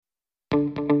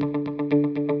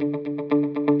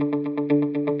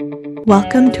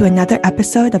Welcome to another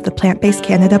episode of the Plant-Based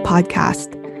Canada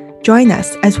podcast. Join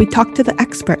us as we talk to the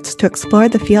experts to explore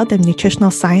the field of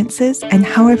nutritional sciences and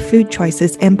how our food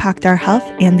choices impact our health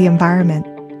and the environment.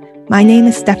 My name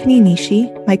is Stephanie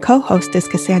Nishi, my co-host is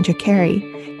Cassandra Carey,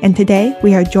 and today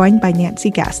we are joined by Nancy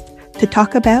Guest to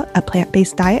talk about a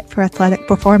plant-based diet for athletic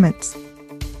performance.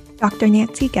 Dr.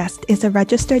 Nancy Guest is a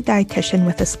registered dietitian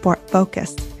with a sport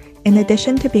focus. In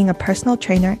addition to being a personal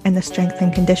trainer and a strength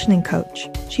and conditioning coach,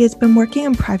 she has been working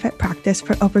in private practice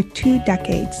for over 2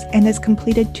 decades and has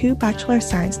completed 2 Bachelor of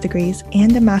Science degrees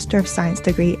and a Master of Science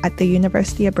degree at the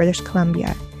University of British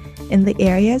Columbia in the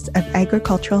areas of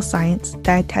agricultural science,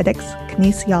 dietetics,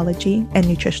 kinesiology, and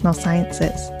nutritional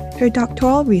sciences. Her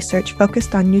doctoral research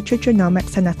focused on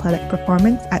nutrigenomics and athletic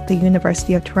performance at the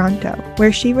University of Toronto,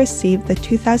 where she received the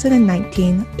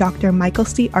 2019 Dr. Michael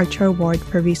C. Archer Award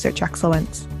for Research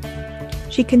Excellence.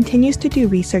 She continues to do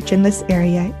research in this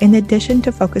area in addition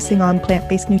to focusing on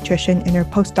plant-based nutrition in her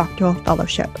postdoctoral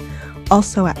fellowship,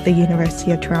 also at the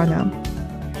University of Toronto.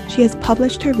 She has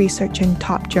published her research in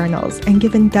top journals and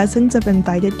given dozens of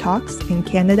invited talks in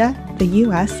Canada, the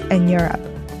US, and Europe.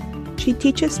 She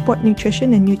teaches sport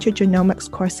nutrition and nutrigenomics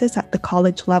courses at the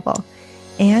college level,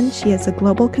 and she is a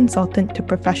global consultant to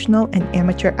professional and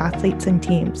amateur athletes and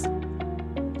teams.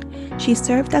 She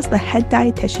served as the head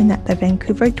dietitian at the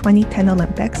Vancouver 2010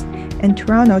 Olympics and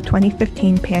Toronto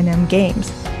 2015 Pan Am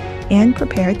Games, and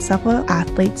prepared several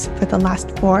athletes for the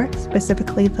last 4,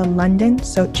 specifically the London,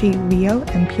 Sochi, Rio,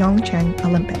 and Pyeongchang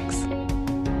Olympics.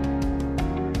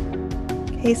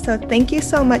 Okay, so thank you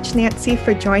so much, Nancy,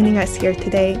 for joining us here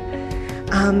today.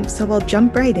 So we'll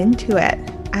jump right into it.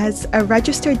 As a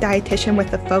registered dietitian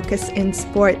with a focus in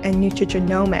sport and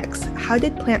nutrigenomics, how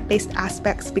did plant-based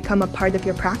aspects become a part of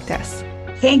your practice?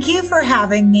 Thank you for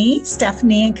having me,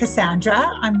 Stephanie and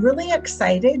Cassandra. I'm really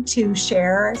excited to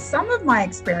share some of my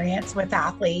experience with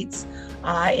athletes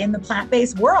in the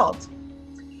plant-based world.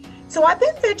 So I've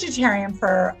been vegetarian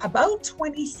for about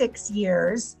 26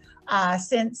 years,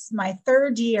 since my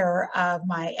 3rd year of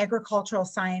my agricultural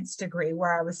science degree,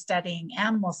 where I was studying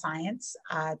animal science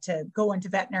to go into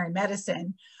veterinary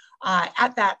medicine.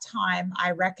 At that time,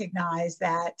 I recognized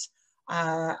that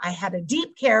I had a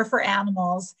deep care for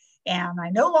animals and I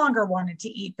no longer wanted to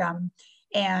eat them.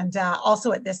 And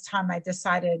also at this time, I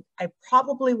decided I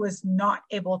probably was not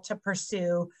able to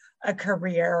pursue a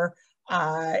career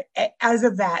as a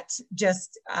vet,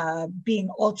 just being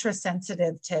ultra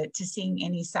sensitive to seeing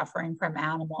any suffering from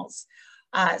animals.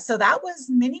 So that was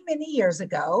many, many years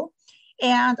ago.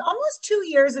 And almost 2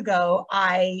 years ago,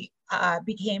 I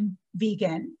became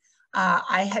vegan.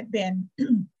 I had been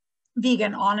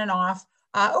vegan on and off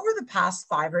over the past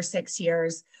 5 or 6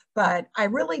 years, but I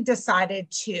really decided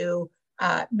to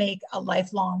make a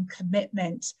lifelong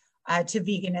commitment to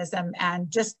veganism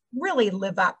and just really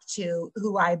live up to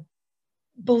who I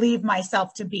believe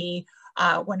myself to be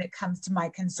when it comes to my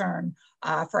concern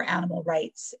for animal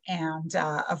rights and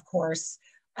of course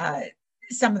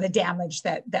some of the damage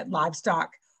that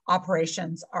livestock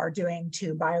operations are doing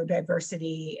to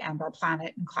biodiversity and our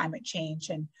planet and climate change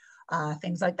and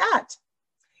things like that.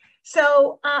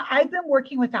 So I've been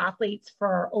working with athletes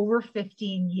for over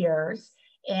 15 years.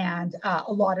 And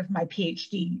a lot of my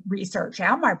PhD research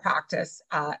and my practice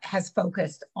has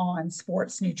focused on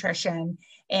sports nutrition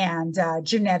and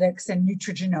genetics and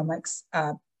nutrigenomics,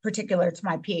 particular to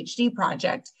my PhD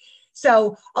project.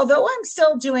 So although I'm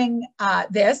still doing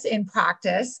this in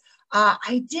practice,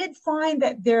 I did find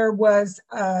that there was,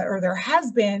 or there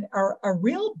has been a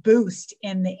real boost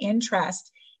in the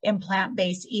interest in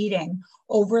plant-based eating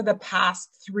over the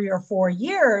past 3 or 4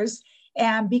 years.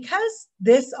 And because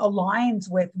this aligns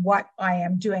with what I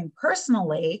am doing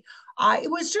personally,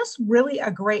 it was just really a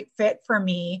great fit for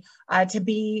me to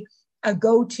be a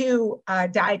go-to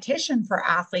dietitian for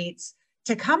athletes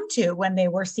to come to when they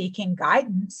were seeking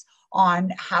guidance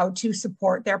on how to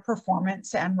support their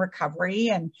performance and recovery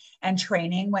and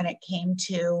training when it came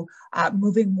to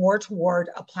moving more toward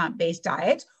a plant-based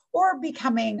diet or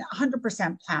becoming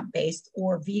 100% plant-based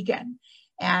or vegan.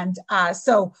 And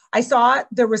so I saw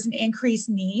there was an increased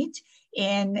need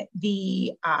in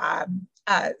the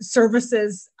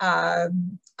services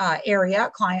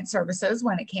area, client services,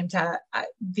 when it came to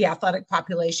the athletic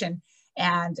population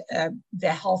and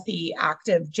the healthy,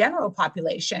 active general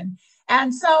population.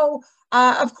 And so,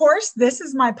 of course, this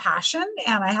is my passion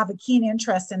and I have a keen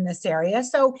interest in this area.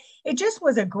 So it just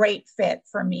was a great fit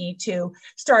for me to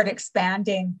start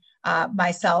expanding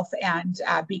myself and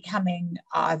becoming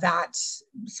that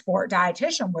sport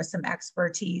dietitian with some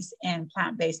expertise in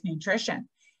plant-based nutrition.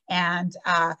 And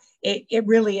it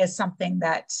really is something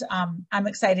that I'm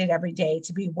excited every day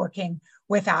to be working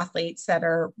with athletes that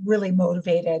are really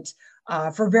motivated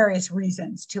for various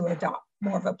reasons to adopt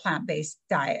more of a plant-based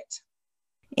diet.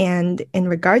 And in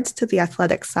regards to the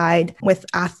athletic side, with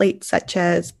athletes such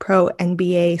as pro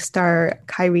NBA star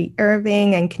Kyrie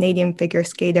Irving and Canadian figure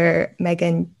skater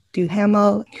Megan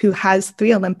Duhamel, who has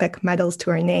 3 Olympic medals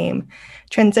to her name,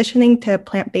 transitioning to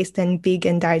plant-based and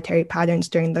vegan dietary patterns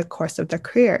during the course of their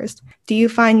careers. Do you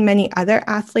find many other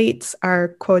athletes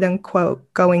are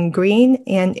quote-unquote going green?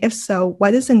 And if so,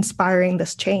 what is inspiring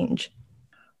this change?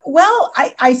 Well,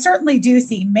 I certainly do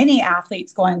see many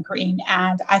athletes going green,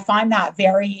 and I find that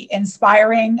very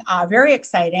inspiring, very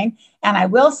exciting. And I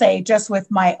will say, just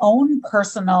with my own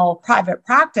personal private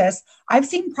practice, I've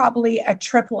seen probably a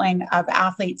tripling of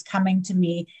athletes coming to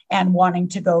me and wanting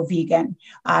to go vegan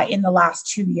in the last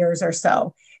 2 years or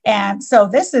so. And so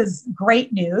this is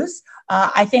great news.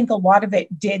 I think a lot of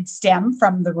it did stem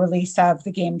from the release of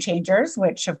The Game Changers,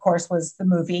 which of course was the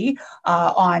movie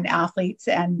on athletes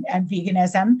and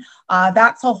veganism.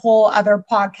 That's a whole other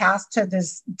podcast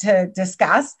to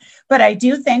discuss. But I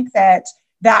do think that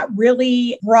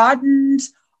really broadened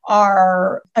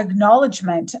our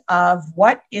acknowledgement of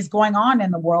what is going on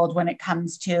in the world when it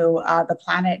comes to the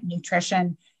planet,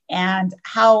 nutrition, and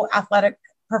how athletic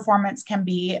performance can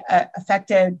be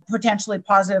affected potentially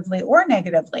positively or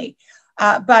negatively.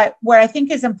 But what I think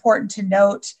is important to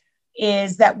note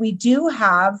is that we do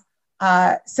have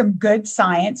some good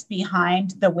science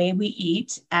behind the way we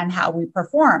eat and how we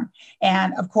perform.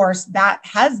 And of course, that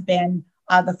has been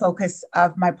the focus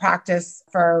of my practice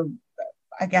for,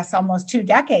 I guess, almost 2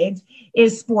 decades,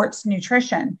 is sports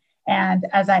nutrition. And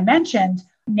as I mentioned,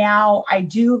 now I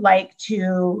do like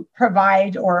to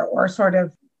provide or sort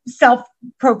of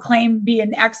self-proclaim be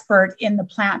an expert in the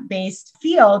plant-based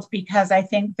field, because I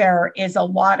think there is a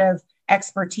lot of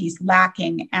expertise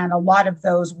lacking, and a lot of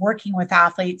those working with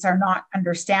athletes are not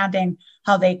understanding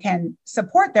how they can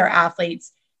support their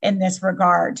athletes in this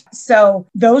regard. So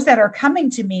those that are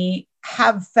coming to me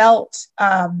have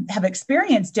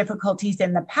experienced difficulties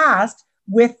in the past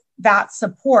with that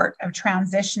support of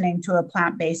transitioning to a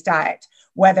plant-based diet,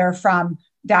 whether from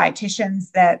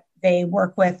dietitians that they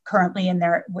work with currently in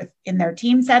their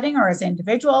team setting, or as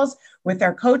individuals, with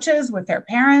their coaches, with their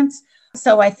parents.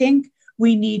 So I think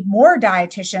we need more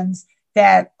dietitians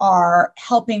that are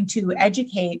helping to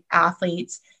educate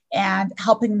athletes and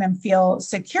helping them feel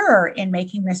secure in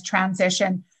making this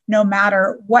transition, no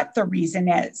matter what the reason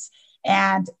is.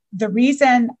 And the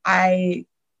reason I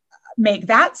make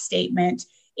that statement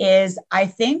is I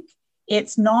think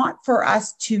it's not for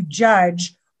us to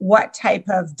judge what type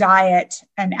of diet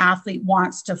an athlete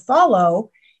wants to follow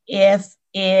if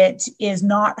it is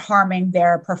not harming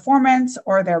their performance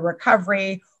or their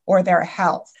recovery or their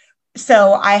health.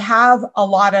 So I have a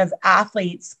lot of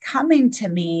athletes coming to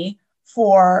me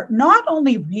for not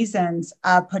only reasons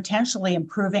of potentially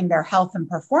improving their health and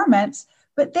performance,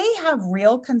 but they have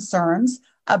real concerns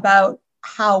about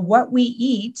how what we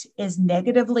eat is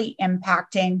negatively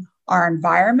impacting our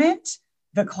environment,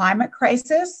 the climate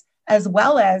crisis, as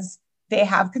well as they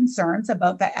have concerns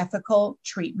about the ethical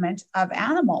treatment of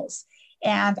animals.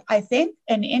 And I think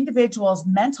an individual's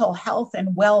mental health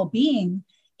and well-being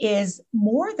is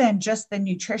more than just the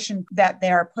nutrition that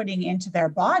they're putting into their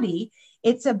body.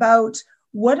 It's about,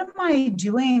 what am I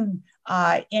doing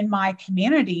in my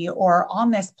community or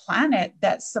on this planet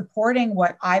that's supporting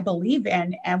what I believe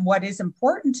in and what is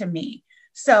important to me?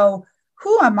 So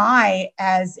who am I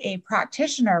as a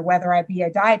practitioner, whether I be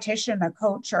a dietitian, a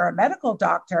coach, or a medical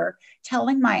doctor,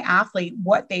 telling my athlete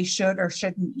what they should or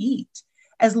shouldn't eat?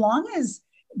 As long as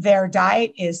their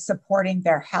diet is supporting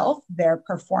their health, their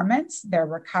performance, their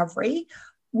recovery,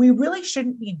 we really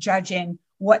shouldn't be judging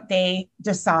what they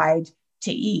decide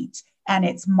to eat. And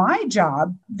it's my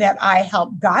job that I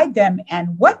help guide them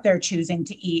and what they're choosing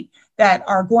to eat that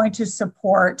are going to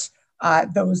support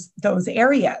those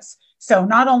areas. So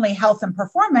not only health and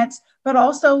performance, but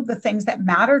also the things that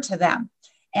matter to them.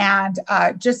 And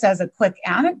just as a quick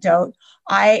anecdote,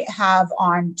 I have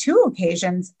on 2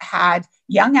 occasions had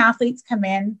young athletes come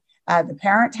in. The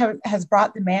parent has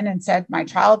brought them in and said, my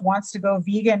child wants to go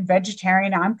vegan,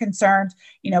 vegetarian. I'm concerned,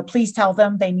 please tell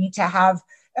them they need to have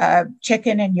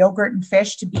chicken and yogurt and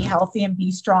fish to be healthy and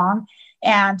be strong.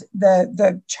 And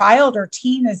the child or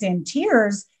teen is in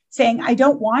tears saying, I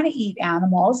don't want to eat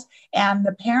animals. And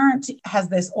the parent has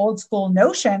this old school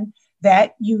notion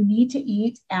that you need to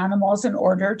eat animals in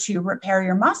order to repair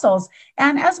your muscles.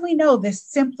 And as we know, this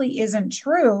simply isn't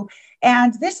true.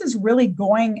 And this is really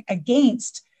going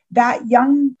against that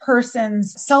young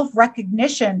person's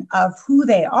self-recognition of who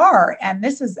they are. And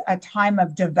this is a time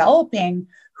of developing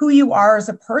who you are as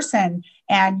a person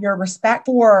and your respect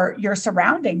for your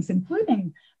surroundings,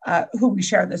 including who we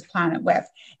share this planet with.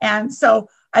 And so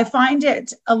I find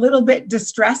it a little bit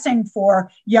distressing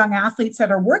for young athletes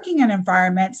that are working in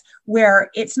environments where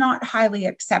it's not highly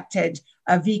accepted,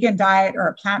 a vegan diet or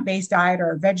a plant-based diet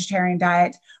or a vegetarian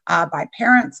diet by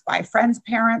parents, by friends'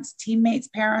 parents, teammates'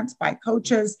 parents, by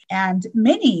coaches, and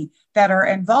many that are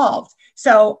involved.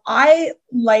 So I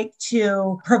like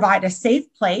to provide a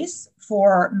safe place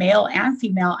for male and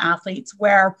female athletes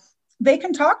where they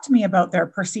can talk to me about their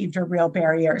perceived or real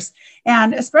barriers.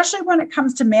 And especially when it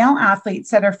comes to male athletes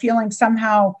that are feeling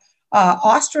somehow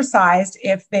ostracized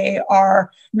if they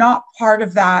are not part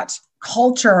of that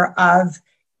culture of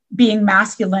being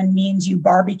masculine means you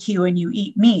barbecue and you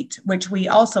eat meat, which we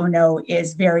also know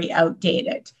is very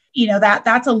outdated. You know,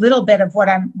 that's a little bit of what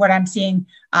I'm seeing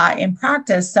in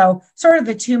practice. So sort of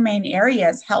the two main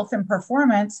areas, health and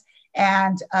performance,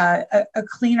 and a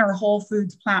cleaner whole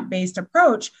foods plant-based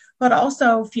approach, but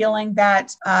also feeling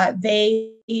that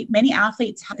many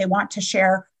athletes, they want to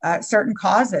share certain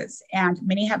causes, and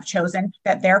many have chosen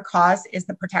that their cause is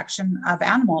the protection of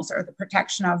animals or the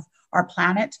protection of our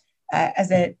planet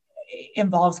as it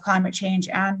involves climate change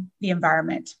and the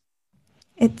environment.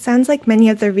 It sounds like many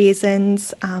of the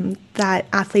reasons that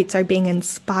athletes are being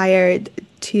inspired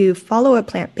to follow a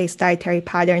plant-based dietary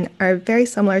pattern are very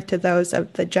similar to those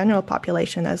of the general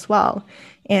population as well.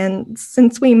 And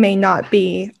since we may not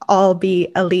all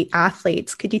be elite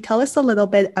athletes, could you tell us a little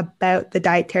bit about the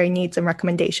dietary needs and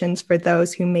recommendations for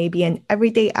those who may be an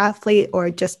everyday athlete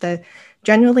or just a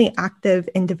generally active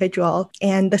individual,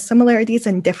 and the similarities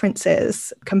and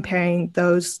differences comparing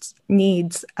those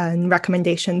needs and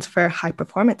recommendations for high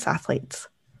performance athletes?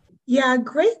 Yeah,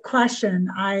 great question.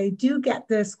 I do get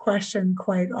this question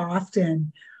quite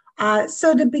often.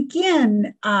 So to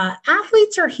begin,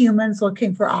 athletes are humans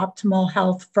looking for optimal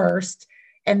health first,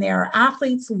 and they are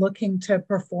athletes looking to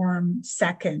perform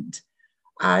second.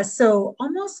 So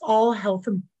almost all health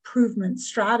improvement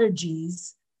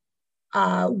strategies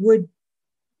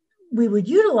we would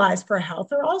utilize for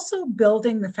health are also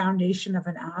building the foundation of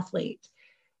an athlete.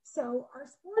 So our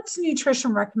sports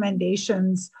nutrition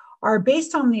recommendations are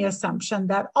based on the assumption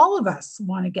that all of us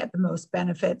want to get the most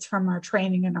benefits from our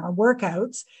training and our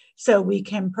workouts so we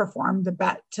can perform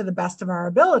to the best of our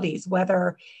abilities,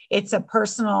 whether it's a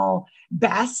personal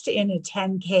best in a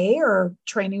 10K or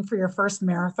training for your first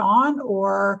marathon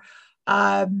or,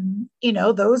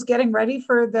 those getting ready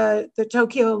for the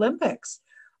Tokyo Olympics.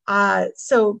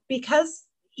 So because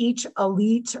each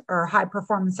elite or high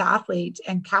performance athlete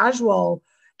and casual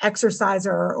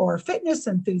exerciser or fitness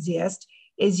enthusiast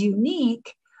is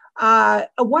unique, a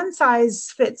one size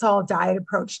fits all diet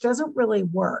approach doesn't really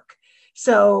work.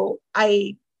 So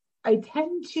I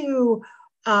tend to,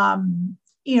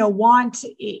 want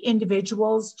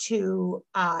individuals to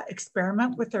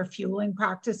experiment with their fueling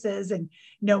practices and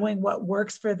knowing what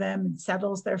works for them and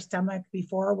settles their stomach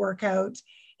before a workout,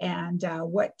 and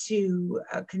what to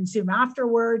consume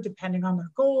afterward, depending on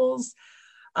their goals.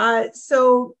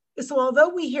 So although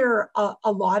we hear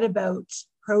a lot about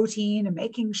protein and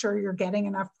making sure you're getting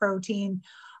enough protein,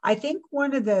 I think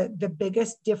one of the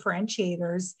biggest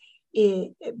differentiators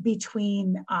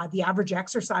between the average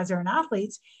exerciser and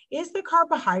athletes is the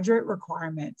carbohydrate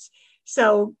requirements.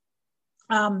 So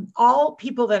all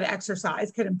people that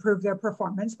exercise can improve their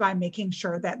performance by making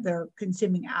sure that they're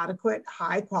consuming adequate,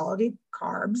 high quality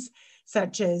carbs,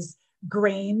 such as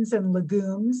grains and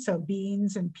legumes, so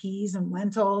beans and peas and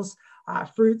lentils,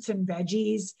 fruits and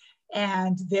veggies.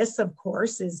 And this, of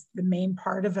course, is the main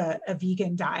part of a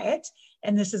vegan diet.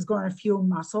 And this is going to fuel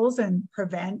muscles and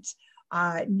prevent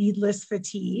needless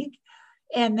fatigue.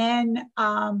 And then,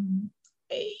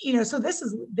 so this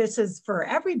is for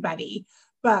everybody.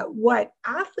 But what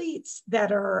athletes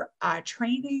that are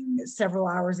training several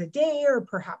hours a day or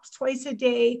perhaps twice a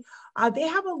day, they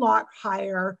have a lot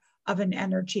higher of an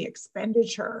energy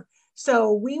expenditure.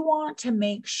 So we want to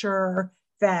make sure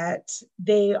that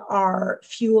they are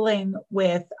fueling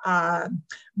with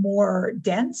more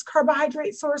dense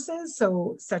carbohydrate sources,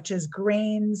 so such as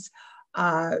grains,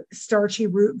 starchy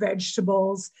root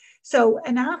vegetables. So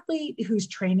an athlete who's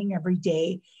training every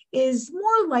day is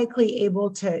more likely able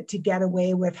to get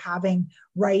away with having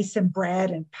rice and bread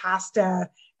and pasta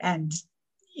and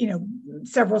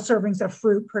several servings of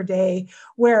fruit per day,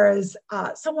 whereas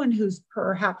someone who's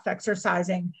perhaps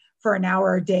exercising for an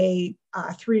hour a day,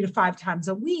 3 to 5 times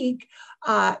a week,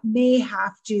 may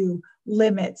have to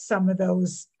limit some of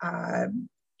those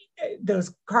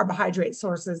carbohydrate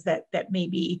sources that may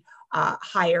be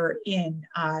higher in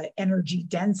energy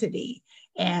density,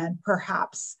 and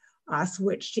perhaps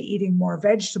switch to eating more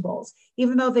vegetables.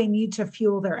 Even though they need to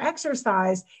fuel their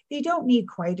exercise, they don't need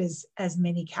quite as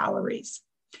many calories.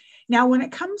 Now, when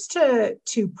it comes to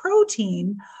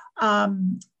protein,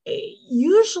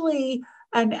 usually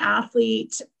an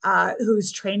athlete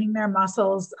who's training their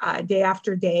muscles day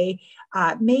after day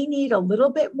may need a little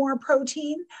bit more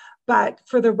protein, but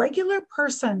for the regular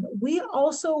person, we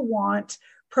also want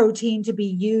protein to be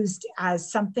used as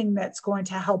something that's going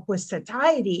to help with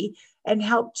satiety and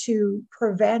help to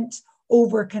prevent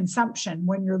overconsumption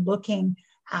when you're looking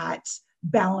at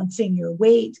balancing your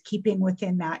weight, keeping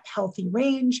within that healthy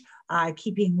range,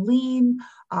 keeping lean,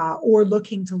 or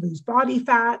looking to lose body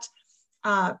fat.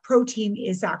 Protein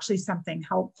is actually something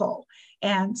helpful.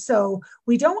 And so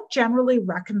we don't generally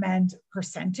recommend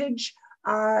percentage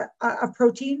of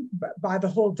protein by the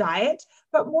whole diet,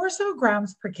 but more so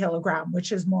grams per kilogram,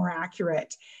 which is more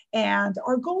accurate. And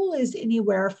our goal is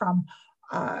anywhere from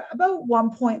about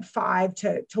 1.5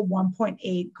 to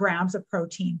 1.8 grams of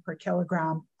protein per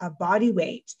kilogram of body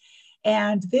weight.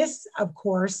 And this, of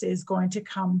course, is going to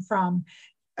come from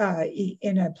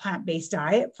in a plant-based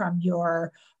diet from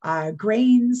your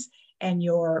grains and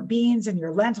your beans and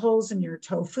your lentils and your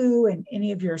tofu and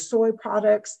any of your soy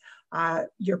products,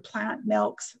 your plant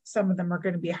milks. Some of them are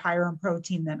going to be higher in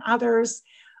protein than others,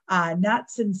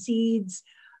 nuts and seeds.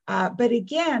 But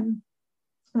again,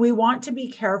 we want to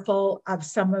be careful of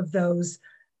some of those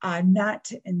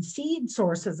nut and seed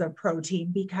sources of protein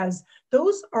because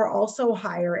those are also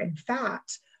higher in fat,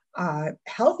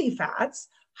 healthy fats.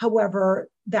 However,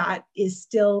 that is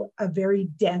still a very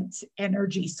dense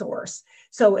energy source.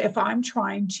 So if I'm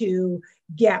trying to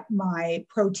get my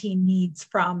protein needs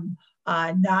from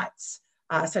nuts,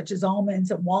 such as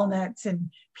almonds and walnuts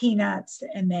and peanuts,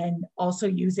 and then also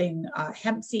using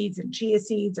hemp seeds and chia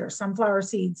seeds or sunflower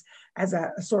seeds as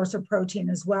a source of protein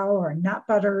as well, or nut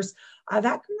butters,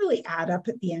 that can really add up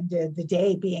at the end of the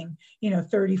day, being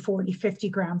 30, 40, 50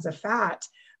 grams of fat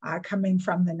coming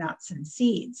from the nuts and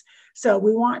seeds. So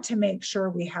we want to make sure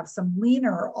we have some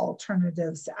leaner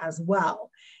alternatives as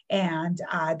well. And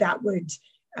that would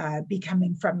be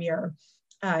coming from your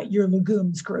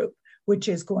legumes group, which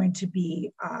is going to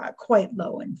be quite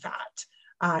low in fat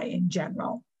in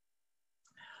general.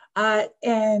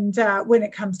 And when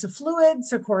it comes to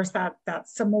fluids, of course,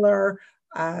 that's similar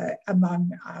among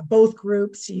both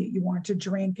groups. You want to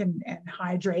drink and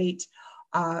hydrate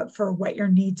for what your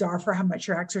needs are for how much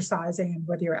you're exercising and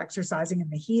whether you're exercising in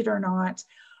the heat or not.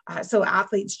 So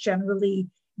athletes generally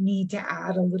need to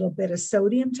add a little bit of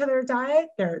sodium to their diet.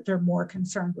 They're more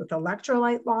concerned with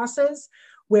electrolyte losses,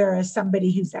 whereas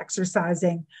somebody who's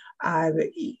exercising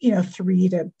 3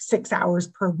 to 6 hours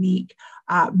per week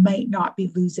might not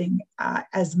be losing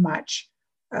as much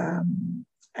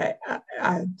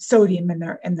sodium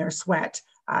in their sweat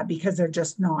because they're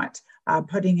just not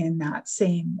putting in that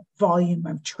same volume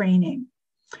of training.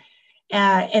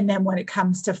 And then when it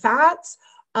comes to fats,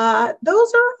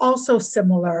 those are also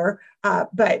similar,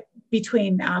 but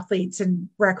between athletes and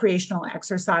recreational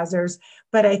exercisers.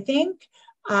 But I think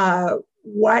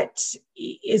what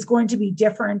is going to be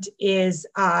different is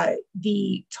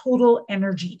the total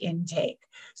energy intake.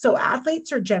 So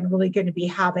athletes are generally going to be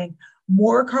having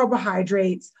more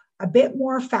carbohydrates, a bit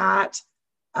more fat,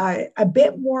 a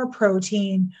bit more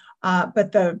protein,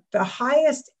 but the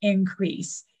highest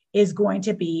increase is going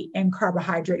to be in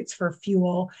carbohydrates for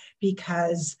fuel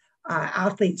because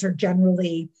athletes are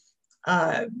generally,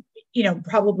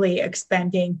 probably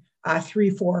expending 3,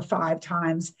 4, 5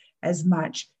 times as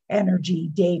much energy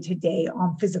day to day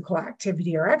on physical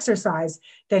activity or exercise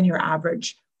than your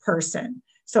average person.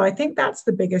 So I think that's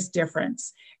the biggest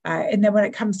difference. And then when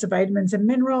it comes to vitamins and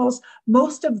minerals,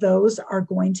 most of those are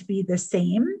going to be the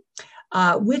same,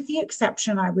 with the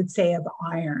exception, I would say, of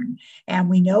iron. And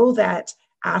we know that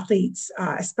athletes,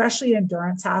 especially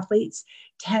endurance athletes,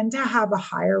 tend to have a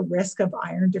higher risk of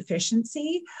iron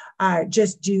deficiency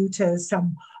just due to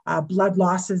some blood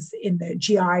losses in the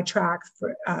GI tract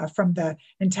from the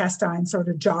intestine sort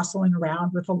of jostling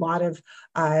around with a lot of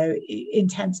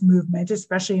intense movement,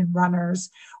 especially in runners.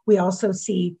 We also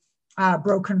see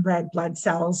broken red blood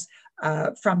cells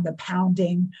from the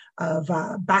pounding of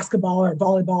basketball or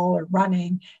volleyball or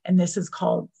running, and this is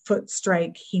called foot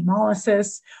strike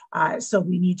hemolysis. So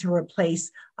we need to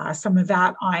replace some of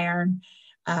that iron.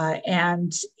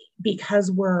 And because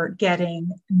we're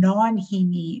getting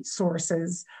non-heme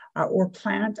sources or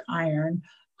plant iron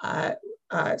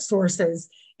sources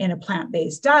in a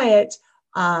plant-based diet,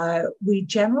 we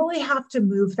generally have to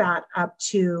move that up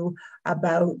to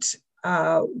about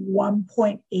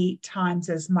 1.8 times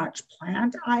as much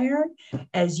plant iron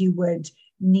as you would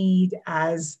need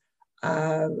as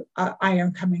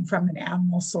iron coming from an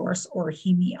animal source or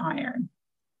heme iron.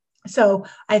 So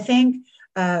I think,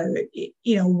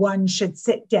 one should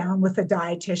sit down with a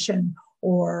dietitian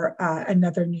or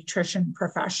another nutrition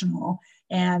professional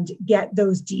and get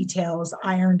those details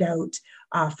ironed out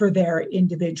for their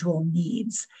individual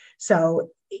needs. So,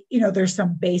 there's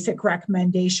some basic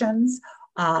recommendations,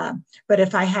 but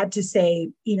if I had to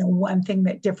say, one thing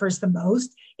that differs the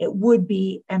most, it would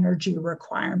be energy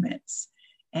requirements.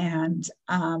 And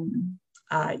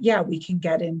we can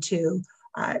get into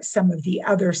some of the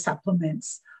other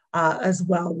supplements as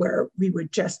well, where we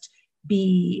would just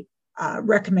be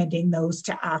recommending those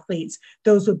to athletes.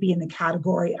 Those would be in the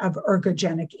category of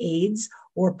ergogenic aids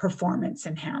or performance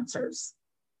enhancers.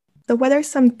 So what are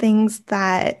some things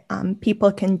that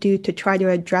people can do to try to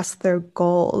address their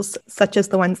goals, such as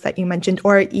the ones that you mentioned,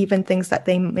 or even things that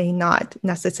they may not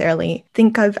necessarily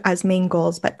think of as main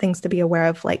goals, but things to be aware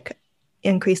of, like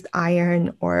increased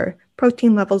iron or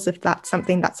protein levels, if that's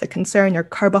something that's a concern, or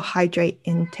carbohydrate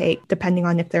intake, depending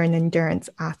on if they're an endurance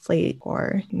athlete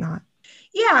or not?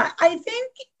 Yeah, I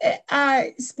think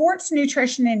sports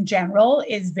nutrition in general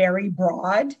is very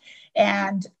broad.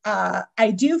 And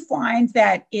I do find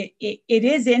that it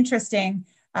is interesting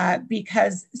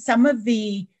because some of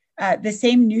the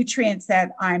same nutrients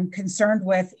that I'm concerned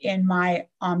with in my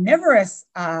omnivorous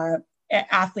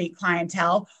athlete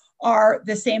clientele are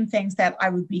the same things that I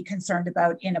would be concerned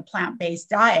about in a plant-based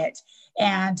diet.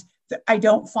 And I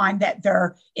don't find that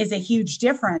there is a huge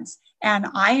difference. And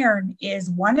iron is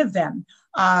one of them.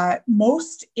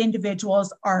 Most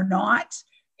individuals are not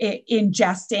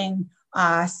ingesting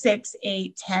 6,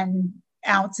 8, 10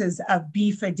 ounces of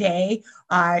beef a day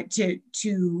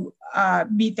to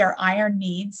meet their iron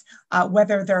needs,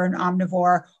 whether they're an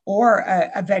omnivore or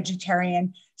a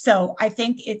vegetarian. So I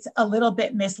think it's a little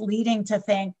bit misleading to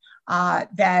think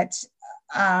that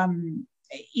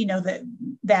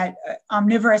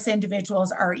omnivorous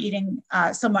individuals are eating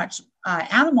so much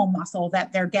animal muscle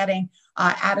that they're getting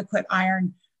adequate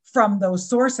iron from those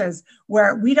sources,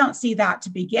 where we don't see that to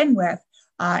begin with,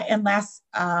 unless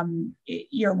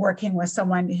you're working with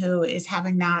someone who is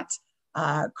having that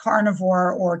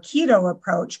carnivore or keto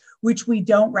approach, which we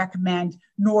don't recommend,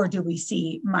 nor do we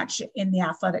see much in the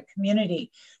athletic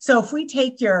community. So if we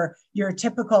take your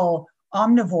typical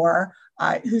omnivore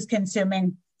who's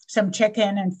consuming some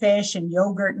chicken and fish and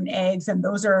yogurt and eggs, and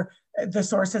those are the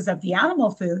sources of the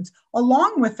animal foods,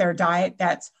 along with their diet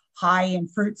that's high in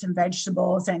fruits and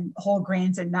vegetables and whole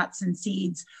grains and nuts and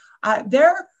seeds,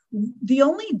 the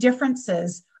only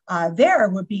differences there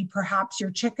would be perhaps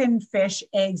your chicken, fish,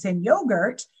 eggs, and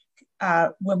yogurt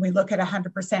when we look at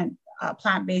 100%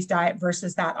 plant-based diet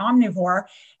versus that omnivore.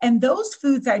 And those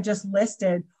foods I just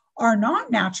listed are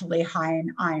not naturally high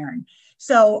in iron.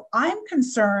 So I'm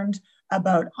concerned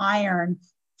about iron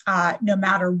no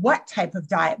matter what type of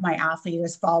diet my athlete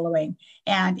is following.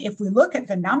 And if we look at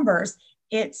the numbers,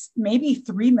 it's maybe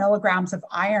 3 milligrams of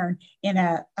iron in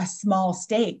a small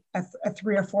steak, a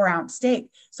 3 or 4 ounce steak.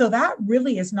 So that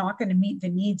really is not going to meet the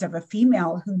needs of a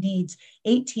female who needs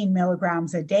 18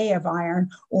 milligrams a day of iron,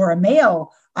 or a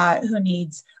male who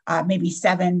needs maybe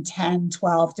 7, 10,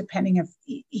 12, depending if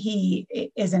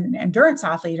he is an endurance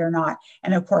athlete or not.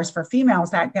 And of course, for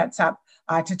females, that gets up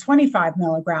to 25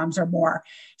 milligrams or more.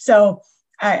 So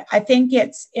I think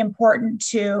it's important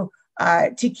to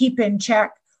keep in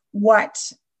check where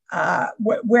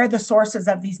the sources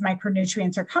of these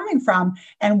micronutrients are coming from,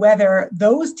 and whether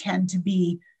those tend to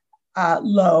be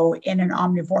low in an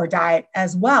omnivore diet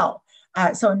as well.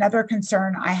 So another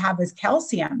concern I have is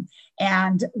calcium.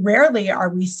 And rarely are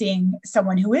we seeing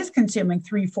someone who is consuming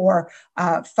 3, 4,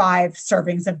 5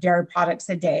 servings of dairy products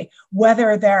a day,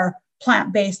 whether they're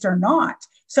plant-based or not.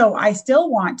 So I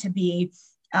still want to be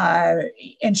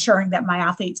ensuring that my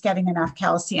athlete's getting enough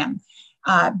calcium.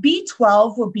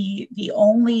 B12 will be the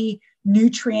only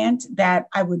nutrient that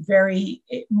I would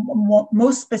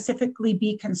most specifically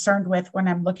be concerned with when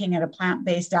I'm looking at a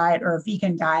plant-based diet or a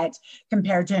vegan diet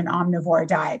compared to an omnivore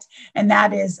diet. And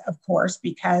that is, of course,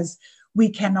 because we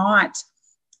cannot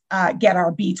get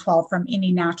our B12 from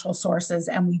any natural sources,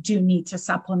 and we do need to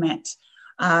supplement.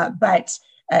 But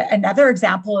another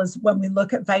example is when we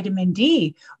look at vitamin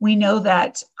D. We know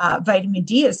that vitamin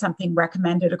D is something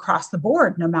recommended across the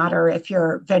board, no matter if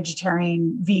you're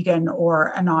vegetarian, vegan,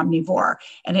 or an omnivore.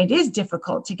 And it is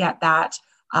difficult to get that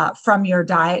from your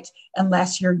diet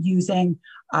unless you're using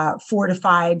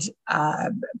fortified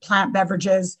plant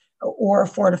beverages or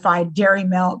fortified dairy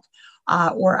milk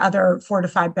or other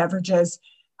fortified beverages.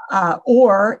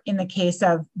 Or in the case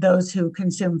of those who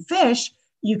consume fish,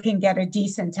 you can get a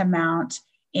decent amount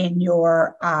in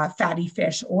your fatty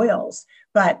fish oils.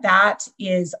 But that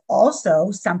is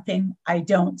also something I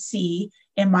don't see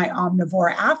in my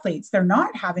omnivore athletes. They're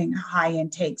not having high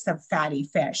intakes of fatty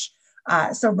fish.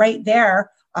 So right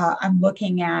there, I'm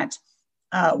looking at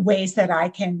ways that I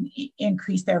can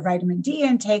increase their vitamin D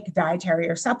intake, dietary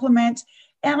or supplement.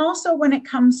 And also when it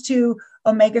comes to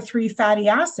omega-3 fatty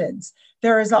acids,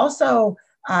 there is also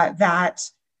a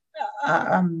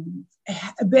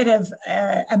bit of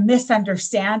a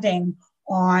misunderstanding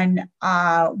on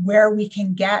where we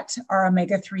can get our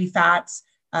omega-3 fats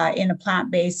in a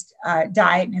plant-based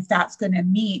diet, and if that's going to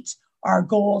meet our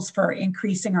goals for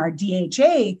increasing our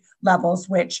DHA levels,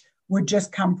 which would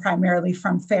just come primarily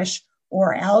from fish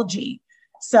or algae.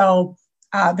 So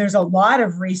there's a lot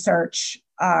of research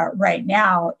right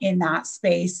now in that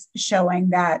space showing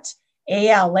that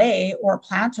ALA or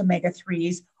plant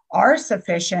omega-3s are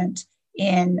sufficient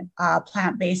in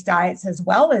plant-based diets as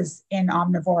well as in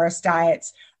omnivorous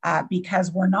diets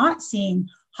because we're not seeing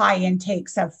high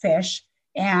intakes of fish,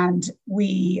 and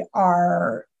we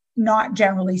are not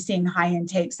generally seeing high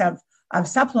intakes of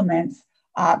supplements.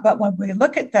 But when we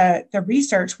look at the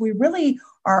research, we really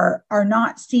are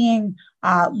not seeing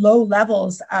low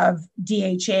levels of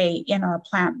DHA in our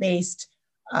plant-based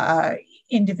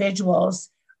individuals,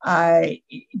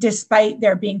 despite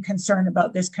there being concern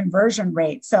about this conversion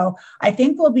rate. So I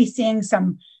think we'll be seeing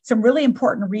some really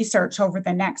important research over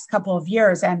the next couple of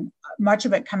years, and much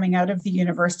of it coming out of the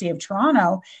University of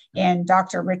Toronto in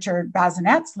Dr. Richard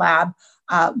Bazinet's lab,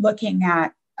 looking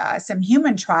at some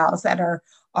human trials that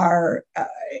are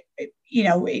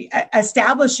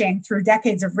establishing through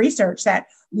decades of research that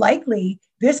likely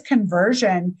this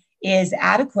conversion is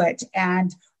adequate,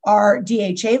 and our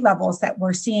DHA levels that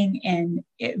we're seeing in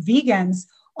vegans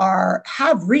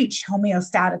have reached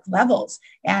homeostatic levels.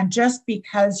 And just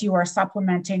because you are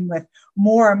supplementing with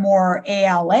more and more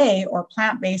ALA or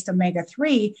plant-based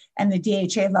omega-3 and the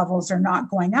DHA levels are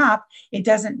not going up, it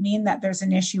doesn't mean that there's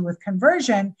an issue with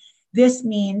conversion. This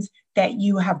means that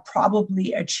you have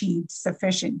probably achieved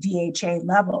sufficient DHA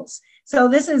levels. So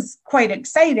this is quite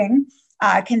exciting,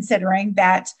 considering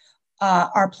that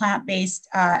our plant-based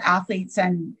athletes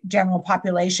and general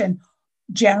population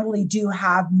generally do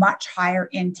have much higher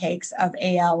intakes of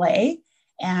ALA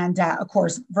and, of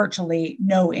course, virtually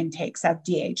no intakes of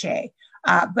DHA.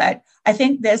 But I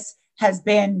think this has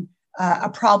been a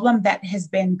problem that has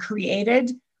been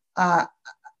created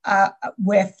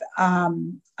with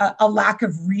a lack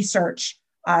of research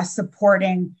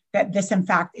supporting that this, in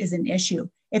fact, is an issue.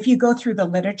 If you go through the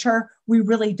literature, we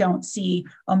really don't see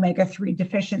omega-3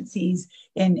 deficiencies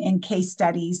in case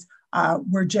studies.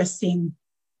 We're just seeing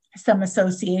some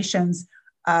associations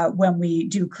when we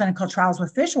do clinical trials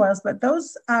with fish oils, but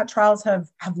those trials have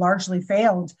largely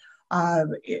failed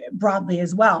broadly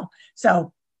as well.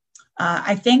 So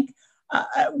I think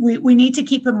we need to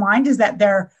keep in mind is that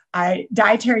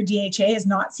dietary DHA is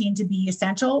not seen to be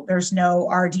essential. There's no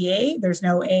RDA, there's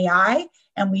no AI,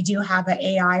 and we do have an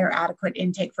AI or adequate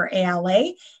intake for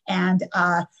ALA. And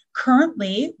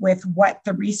currently, with what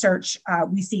the research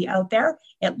we see out there,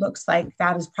 it looks like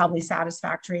that is probably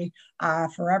satisfactory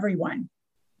for everyone.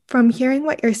 From hearing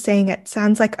what you're saying, it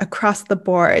sounds like across the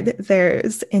board,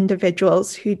 there's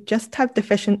individuals who just have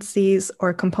deficiencies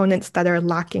or components that are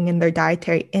lacking in their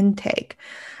dietary intake.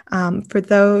 For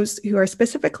those who are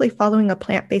specifically following a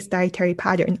plant-based dietary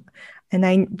pattern, and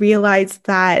I realize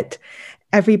that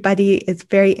everybody is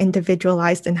very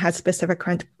individualized and has specific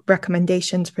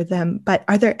recommendations for them, but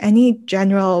are there any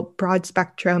general broad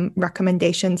spectrum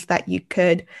recommendations that you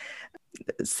could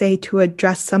say to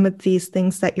address some of these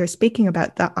things that you're speaking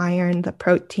about, the iron, the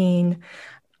protein,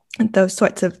 those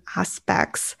sorts of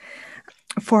aspects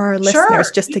for our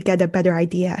listeners, just to get a better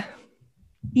idea?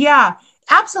 Yeah,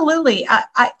 absolutely.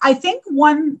 I think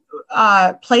one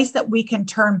place that we can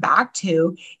turn back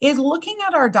to is looking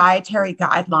at our dietary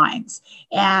guidelines.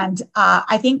 And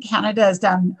I think Canada has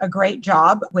done a great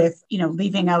job with,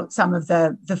 leaving out some of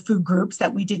the food groups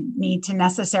that we didn't need to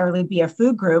necessarily be a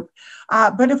food group.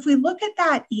 But if we look at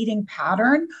that eating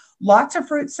pattern, lots of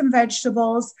fruits and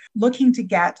vegetables, looking to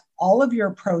get all of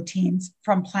your proteins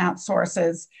from plant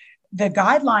sources, the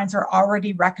guidelines are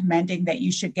already recommending that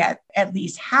you should get at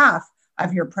least half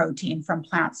of your protein from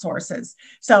plant sources.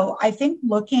 So I think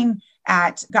looking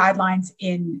at guidelines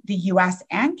in the US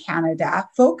and Canada,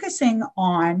 focusing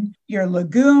on your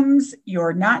legumes,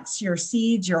 your nuts, your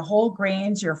seeds, your whole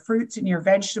grains, your fruits, and your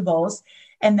vegetables,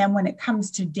 And then when it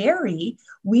comes to dairy,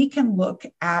 we can look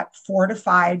at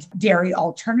fortified dairy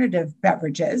alternative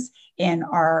beverages in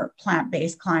our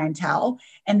plant-based clientele.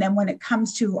 And then when it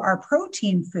comes to our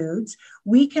protein foods,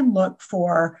 we can look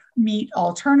for meat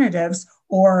alternatives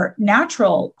or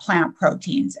natural plant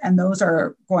proteins. And those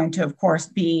are going to, of course,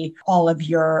 be all of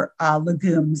your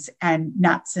legumes and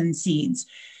nuts and seeds.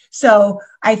 So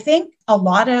I think a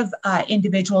lot of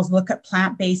individuals look at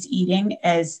plant-based eating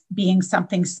as being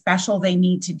something special they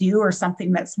need to do or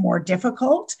something that's more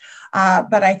difficult.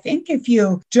 But I think if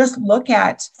you just look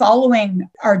at following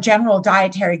our general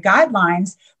dietary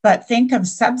guidelines, but think of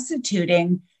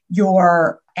substituting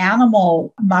your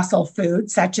animal muscle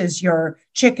food, such as your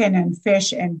chicken and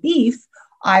fish and beef,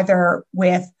 either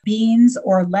with beans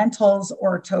or lentils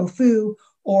or tofu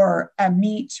or a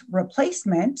meat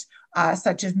replacement,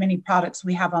 such as many products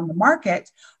we have on the market,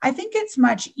 I think it's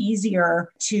much easier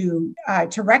to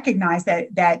recognize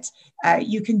that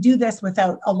you can do this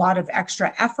without a lot of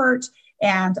extra effort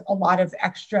and a lot of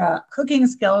extra cooking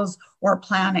skills or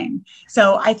planning.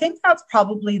 So I think that's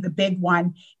probably the big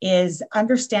one, is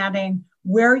understanding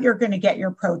where you're going to get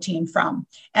your protein from.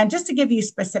 And just to give you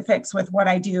specifics with what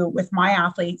I do with my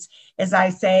athletes is I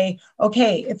say,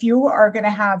 okay, if you are going to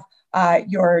have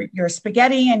your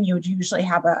spaghetti and you would usually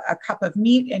have a cup of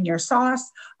meat in your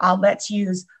sauce, let's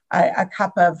use a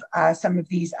cup of some of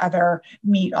these other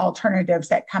meat alternatives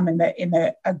that come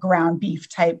in a ground beef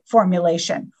type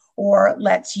formulation. Or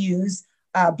let's use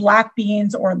black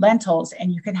beans or lentils,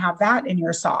 and you can have that in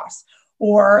your sauce.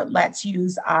 Or let's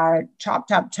use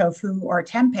chopped up tofu or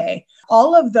tempeh.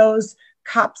 All of those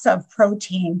cups of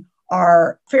protein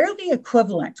are fairly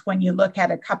equivalent when you look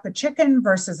at a cup of chicken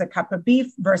versus a cup of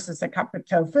beef versus a cup of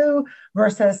tofu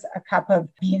versus a cup of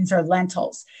beans or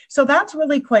lentils. So that's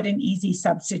really quite an easy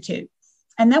substitute.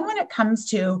 And then when it comes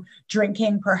to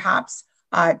drinking perhaps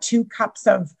 2 cups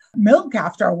of milk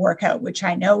after a workout, which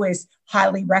I know is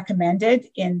highly recommended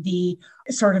in the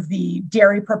sort of the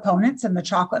dairy proponents and the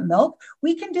chocolate milk,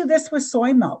 we can do this with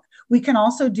soy milk. We can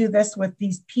also do this with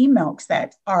these pea milks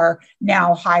that are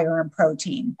now higher in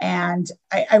protein. And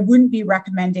I wouldn't be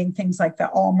recommending things like the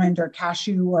almond or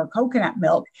cashew or coconut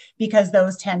milk, because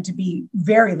those tend to be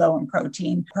very low in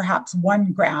protein, perhaps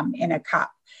 1 gram in a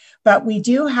cup. But we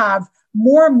do have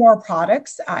more and more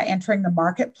products entering the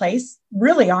marketplace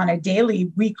really on a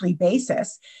daily, weekly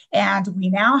basis. And we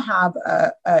now have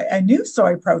a new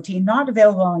soy protein, not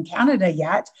available in Canada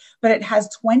yet, but it has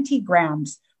 20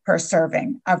 grams per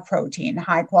serving of protein,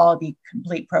 high quality,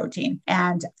 complete protein.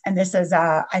 And this is,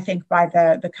 I think, by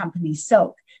the company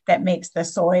Silk that makes the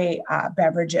soy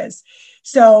beverages.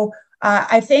 So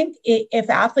I think if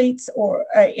athletes or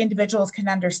individuals can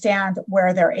understand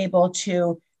where they're able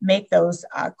to make those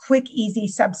quick, easy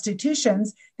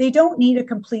substitutions, they don't need a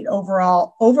complete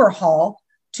overhaul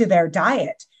to their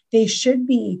diet. They should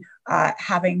be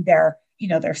having their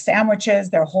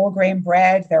sandwiches, their whole grain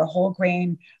bread, their whole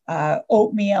grain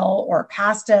oatmeal or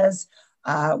pastas,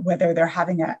 whether they're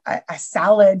having a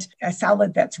salad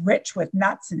that's rich with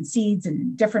nuts and seeds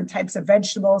and different types of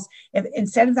vegetables.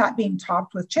 Instead of that being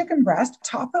topped with chicken breast,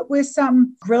 top it with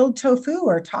some grilled tofu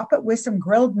or top it with some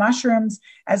grilled mushrooms,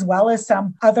 as well as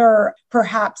some other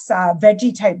perhaps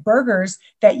veggie type burgers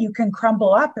that you can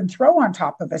crumble up and throw on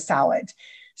top of a salad.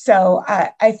 So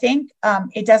I think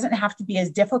it doesn't have to be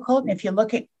as difficult. And if you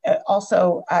look at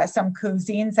also some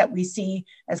cuisines that we see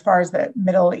as far as the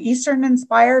Middle Eastern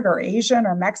inspired or Asian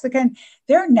or Mexican,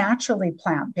 they're naturally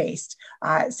plant-based.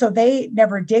 So they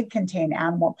never did contain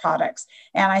animal products.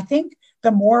 And I think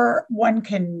the more one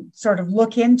can sort of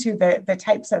look into the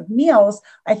types of meals,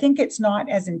 I think it's not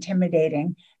as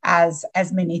intimidating as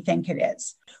many think it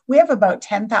is. We have about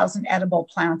 10,000 edible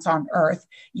plants on Earth,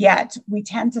 yet we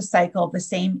tend to cycle the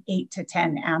same 8 to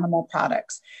 10 animal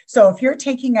products. So if you're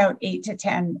taking out 8 to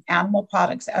 10 animal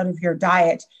products out of your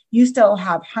diet, you still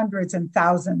have hundreds and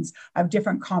thousands of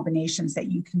different combinations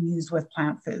that you can use with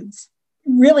plant foods.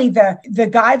 Really, the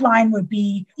guideline would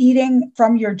be eating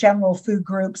from your general food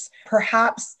groups,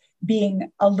 perhaps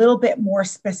being a little bit more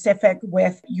specific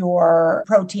with your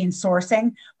protein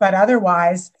sourcing. But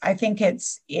otherwise, I think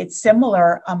it's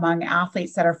similar among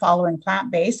athletes that are following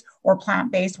plant-based or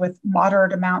plant-based with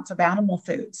moderate amounts of animal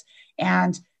foods.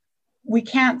 And we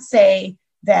can't say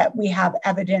that we have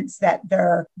evidence that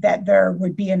there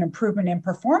would be an improvement in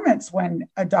performance when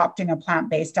adopting a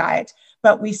plant-based diet,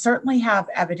 but we certainly have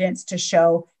evidence to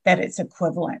show that it's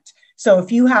equivalent. So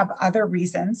if you have other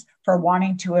reasons for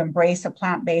wanting to embrace a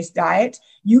plant-based diet,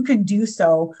 you can do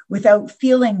so without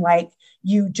feeling like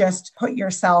you just put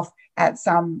yourself at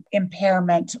some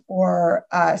impairment or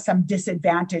some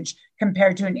disadvantage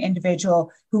compared to an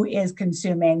individual who is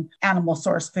consuming animal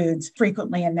source foods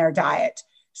frequently in their diet.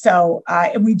 So,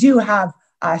 and we do have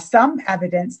some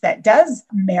evidence that does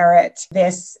merit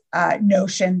this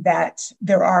notion that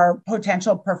there are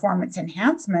potential performance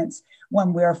enhancements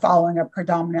when we're following a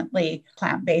predominantly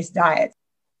plant-based diet.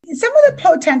 Some of the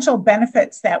potential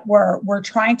benefits that we're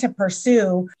trying to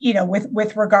pursue,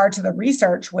 with regard to the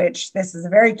research, which this is a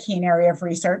very keen area of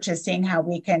research, is seeing how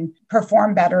we can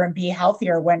perform better and be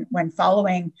healthier when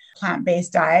following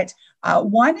plant-based diet.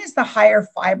 One is the higher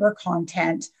fiber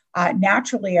content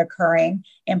naturally occurring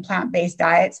in plant-based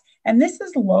diets. And this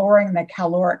is lowering the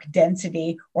caloric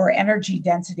density or energy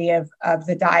density of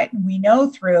the diet. And we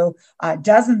know through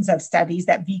dozens of studies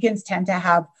that vegans tend to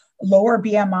have lower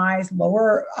BMIs,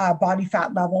 lower body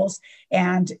fat levels.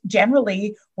 And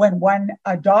generally, when one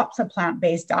adopts a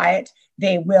plant-based diet,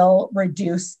 they will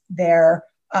reduce their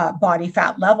body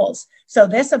fat levels. So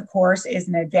this, of course, is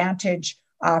an advantage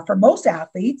for most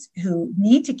athletes who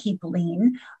need to keep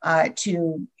lean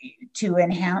to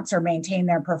enhance or maintain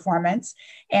their performance.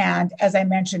 And as I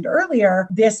mentioned earlier,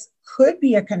 this could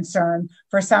be a concern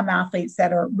for some athletes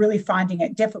that are really finding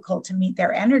it difficult to meet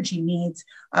their energy needs.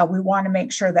 We want to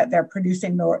make sure that they're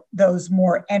producing those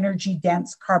more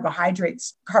energy-dense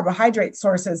carbohydrate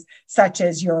sources, such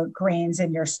as your grains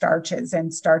and your starches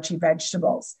and starchy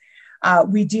vegetables.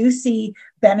 We do see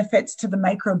benefits to the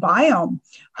microbiome.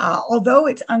 Although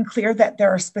it's unclear that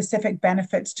there are specific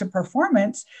benefits to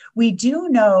performance, we do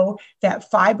know that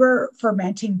fiber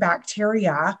fermenting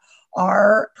bacteria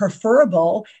are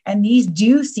preferable, and these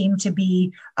do seem to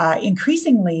be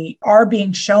increasingly are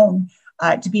being shown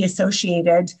to be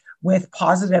associated with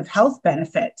positive health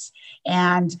benefits.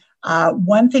 And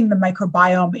one thing the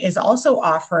microbiome is also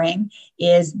offering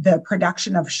is the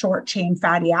production of short chain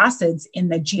fatty acids in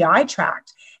the GI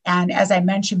tract. And as I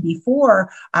mentioned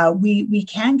before, we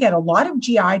can get a lot of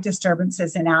GI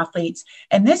disturbances in athletes,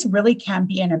 and this really can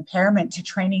be an impairment to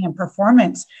training and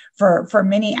performance for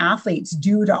many athletes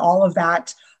due to all of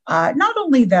that. Not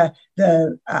only the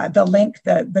link,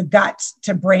 the gut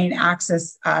to brain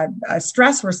axis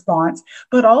stress response,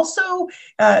 but also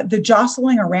the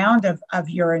jostling around of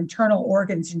your internal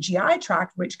organs and GI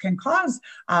tract, which can cause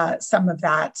some of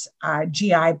that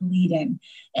GI bleeding,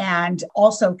 and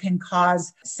also can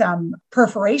cause some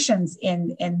perforations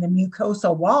in the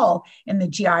mucosal wall in the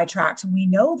GI tract. And we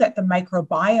know that the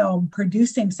microbiome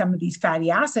producing some of these fatty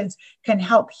acids can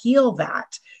help heal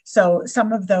that. So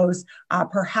some of those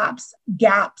perhaps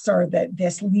gaps or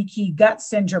this leaky gut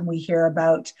syndrome we hear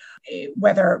about,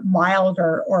 whether mild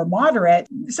or moderate,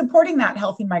 supporting that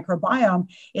healthy microbiome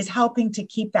is helping to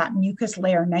keep that mucus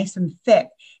layer nice and thick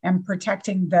and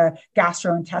protecting the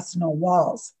gastrointestinal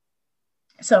walls.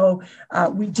 So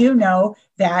we do know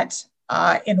that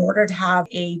in order to have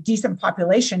a decent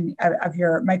population of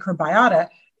your microbiota,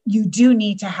 you do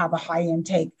need to have a high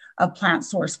intake of plant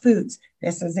source foods.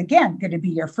 This is, again, going to be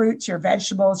your fruits, your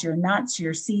vegetables, your nuts,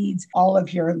 your seeds, all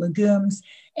of your legumes.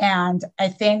 And I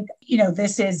think,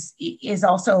 this is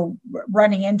also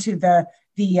running into the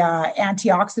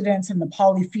antioxidants and the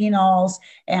polyphenols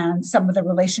and some of the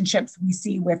relationships we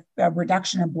see with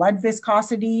reduction in blood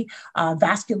viscosity,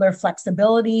 vascular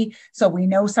flexibility. So we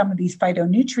know some of these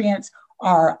phytonutrients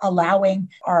are allowing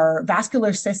our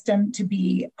vascular system to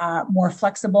be more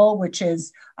flexible, which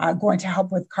is going to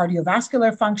help with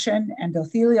cardiovascular function,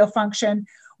 endothelial function.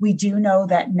 We do know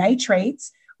that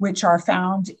nitrates, which are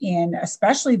found in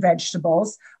especially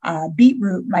vegetables,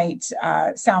 beetroot might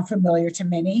sound familiar to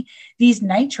many. These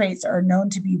nitrates are known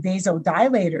to be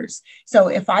vasodilators. So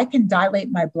if I can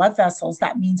dilate my blood vessels,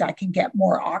 that means I can get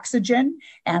more oxygen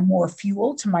and more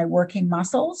fuel to my working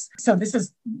muscles. So this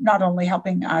is not only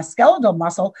helping skeletal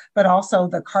muscle, but also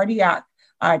the cardiac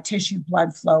tissue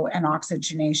blood flow and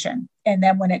oxygenation. And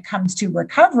then when it comes to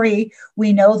recovery,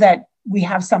 we know that we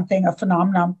have a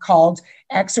phenomenon called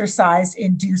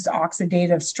exercise-induced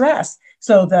oxidative stress.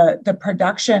 So the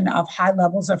production of high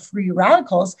levels of free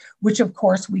radicals, which of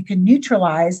course we can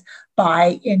neutralize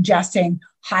by ingesting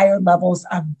higher levels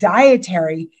of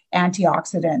dietary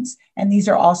antioxidants. And these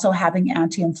are also having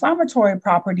anti-inflammatory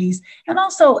properties and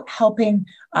also helping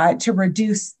to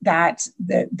reduce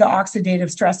the oxidative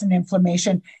stress and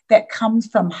inflammation that comes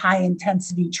from high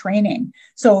intensity training.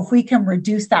 So if we can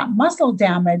reduce that muscle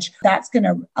damage, that's going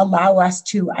to allow us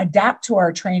to adapt to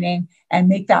our training and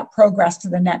make that progress to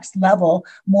the next level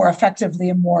more effectively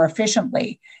and more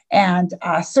efficiently. And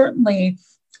certainly,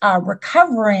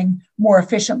 recovering more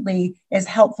efficiently is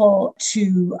helpful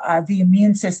to the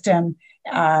immune system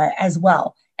as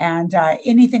well. And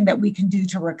anything that we can do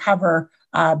to recover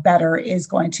better is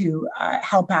going to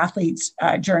help athletes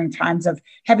during times of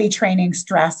heavy training,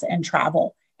 stress, and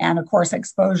travel. And of course,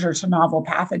 exposure to novel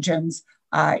pathogens,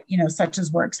 such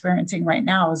as we're experiencing right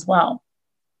now as well.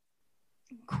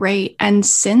 Great. And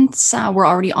since we're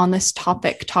already on this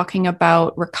topic, talking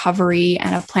about recovery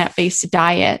and a plant-based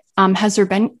diet, has there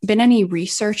been any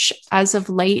research as of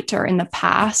late or in the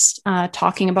past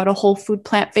talking about a whole food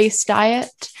plant-based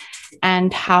diet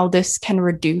and how this can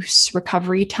reduce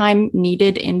recovery time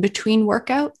needed in between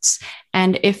workouts?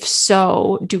 And if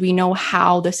so, do we know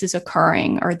how this is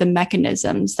occurring or the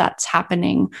mechanisms that's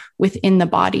happening within the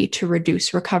body to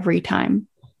reduce recovery time?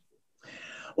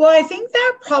 Well, I think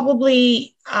that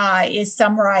probably is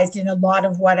summarized in a lot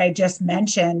of what I just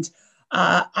mentioned.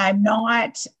 I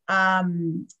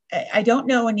don't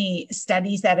know any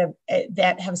studies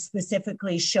that have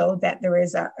specifically showed that there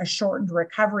is a shortened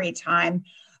recovery time,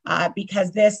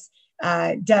 because this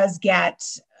does get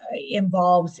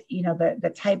involves,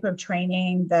 the type of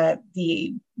training,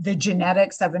 the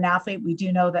genetics of an athlete. We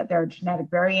do know that there are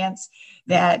genetic variants,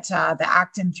 that the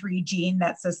actin-3 gene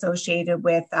that's associated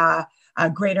with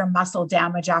greater muscle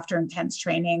damage after intense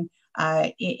training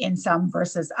in some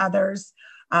versus others.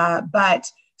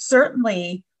 But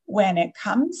certainly when it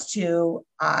comes to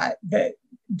the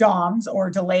DOMS, or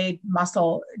delayed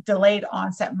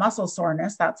onset muscle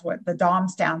soreness, that's what the DOM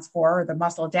stands for, or the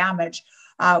muscle damage.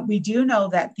 We do know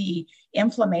that the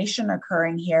inflammation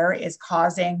occurring here is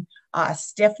causing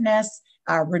stiffness,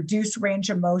 reduced range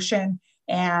of motion,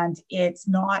 and it's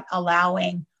not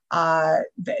allowing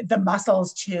the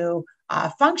muscles to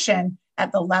function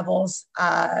at the levels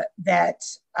that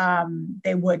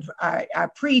they would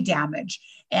pre-damage.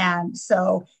 And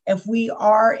so if we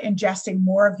are ingesting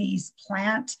more of these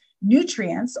plant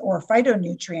nutrients or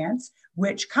phytonutrients,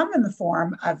 which come in the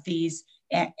form of these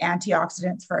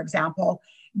antioxidants, for example,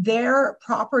 their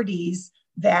properties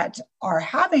that are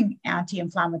having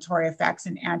anti-inflammatory effects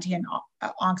and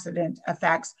antioxidant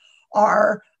effects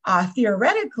are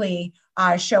theoretically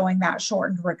showing that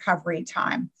shortened recovery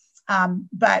time.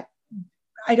 But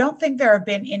I don't think there have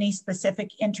been any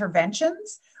specific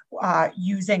interventions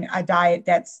using a diet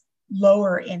that's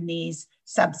lower in these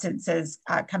substances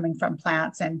coming from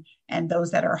plants and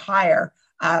those that are higher.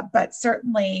 But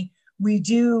certainly we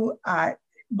do,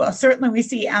 certainly we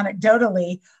see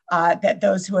anecdotally that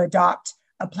those who adopt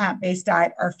a plant-based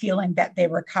diet are feeling that they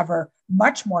recover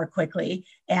much more quickly.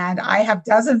 And I have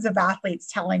dozens of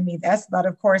athletes telling me this, but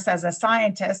of course, as a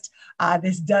scientist,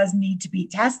 this does need to be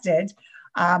tested.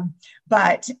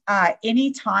 But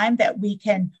any time that we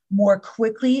can more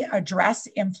quickly address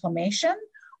inflammation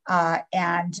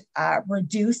and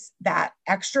reduce that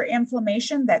extra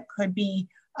inflammation that could be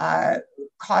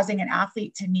causing an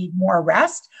athlete to need more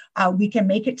rest, we can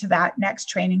make it to that next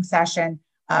training session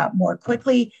more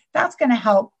quickly. That's going to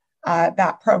help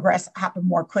that progress happen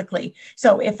more quickly.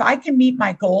 So if I can meet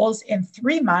my goals in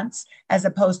 3 months as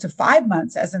opposed to 5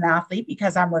 months as an athlete,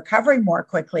 because I'm recovering more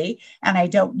quickly and I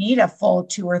don't need a full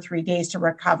 2 or 3 days to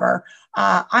recover,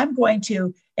 I'm going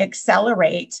to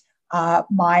accelerate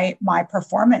my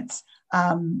performance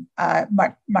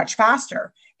much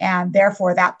faster. And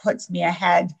therefore that puts me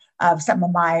ahead of some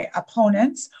of my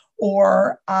opponents,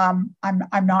 or I'm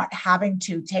not having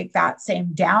to take that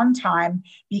same downtime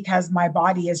because my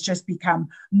body has just become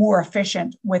more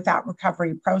efficient with that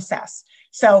recovery process.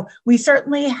 So we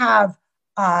certainly have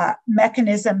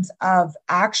mechanisms of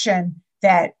action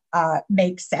that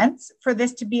make sense for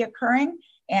this to be occurring.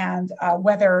 And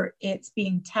whether it's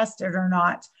being tested or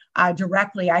not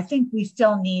directly, I think we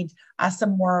still need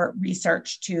some more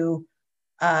research to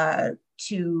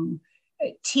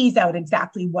tease out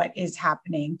exactly what is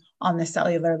happening on the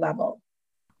cellular level.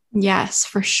 Yes,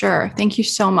 for sure. Thank you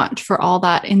so much for all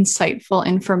that insightful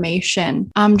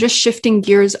information. Just shifting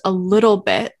gears a little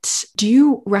bit, do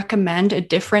you recommend a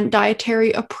different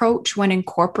dietary approach when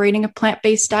incorporating a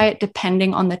plant-based diet,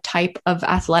 depending on the type of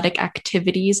athletic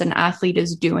activities an athlete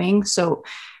is doing? So,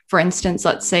 for instance,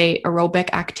 let's say aerobic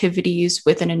activities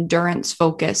with an endurance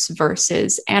focus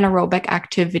versus anaerobic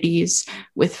activities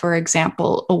with, for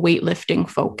example, a weightlifting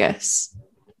focus.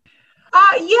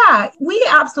 Yeah, we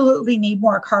absolutely need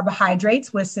more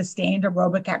carbohydrates with sustained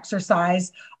aerobic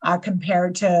exercise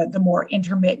compared to the more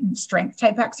intermittent strength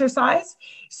type exercise.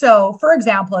 So, for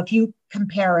example, if you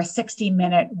compare a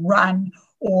 60-minute run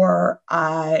or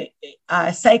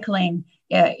cycling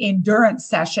endurance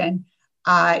session,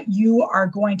 you are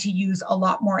going to use a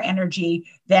lot more energy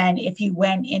than if you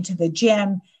went into the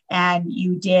gym and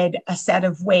you did a set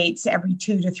of weights every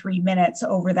 2 to 3 minutes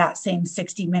over that same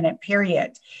 60-minute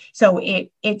period. So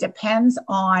it depends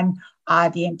on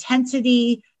the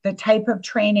intensity, the type of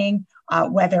training,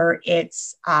 whether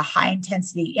it's high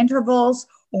intensity intervals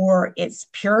or it's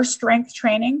pure strength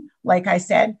training. Like I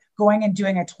said, going and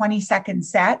doing a 20-second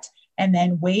set and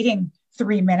then waiting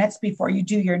 3 minutes before you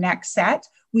do your next set.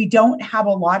 We don't have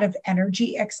a lot of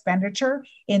energy expenditure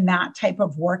in that type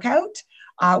of workout.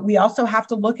 We also have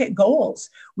to look at goals.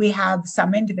 We have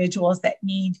some individuals that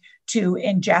need to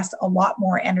ingest a lot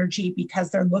more energy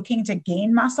because they're looking to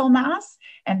gain muscle mass,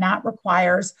 and that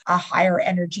requires a higher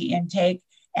energy intake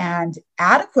and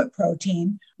adequate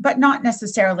protein, but not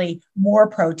necessarily more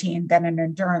protein than an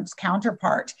endurance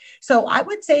counterpart. So I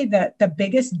would say that the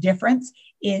biggest difference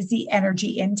is the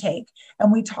energy intake.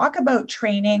 And we talk about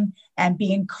training and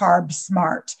being carb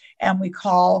smart. And we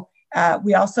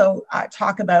also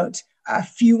talk about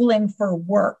fueling for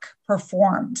work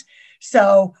performed.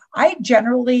 So I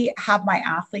generally have my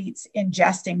athletes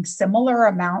ingesting similar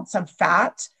amounts of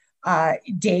fat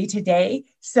day to day,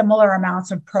 similar amounts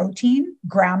of protein,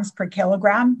 grams per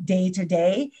kilogram day to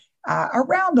day,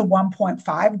 around the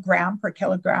 1.5 gram per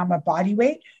kilogram of body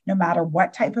weight, no matter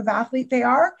what type of athlete they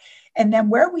are. And then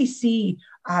where we see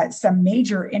some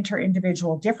major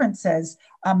inter-individual differences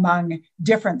among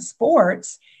different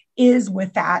sports is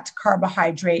with that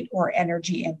carbohydrate or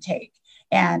energy intake.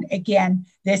 And again,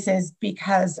 this is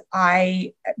because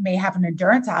I may have an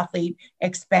endurance athlete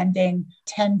expending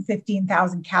 10,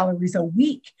 15,000 calories a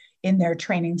week in their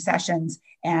training sessions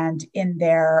and in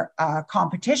their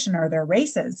competition or their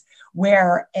races,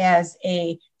 whereas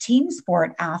a team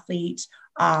sport athlete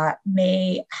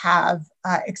may have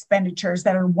expenditures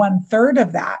that are 1/3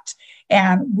 of that.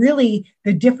 And really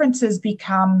the differences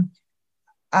become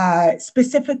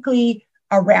specifically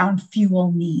around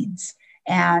fuel needs.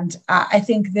 And I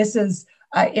think this is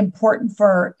important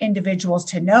for individuals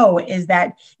to know, is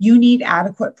that you need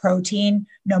adequate protein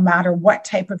no matter what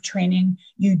type of training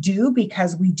you do,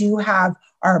 because we do have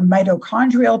our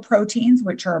mitochondrial proteins,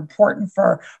 which are important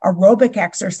for aerobic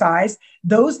exercise.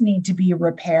 Those need to be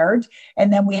repaired.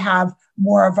 And then we have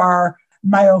more of our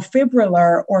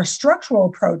myofibrillar or structural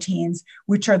proteins,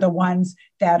 which are the ones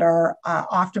that are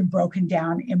often broken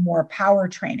down in more power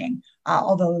training,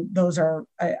 although those are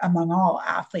among all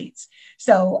athletes.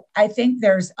 So I think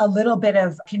there's a little bit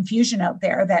of confusion out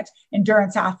there that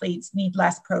endurance athletes need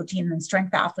less protein than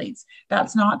strength athletes.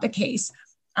 That's not the case.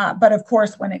 But of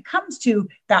course, when it comes to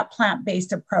that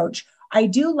plant-based approach, I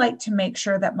do like to make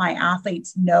sure that my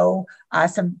athletes know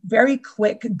some very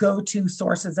quick go-to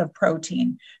sources of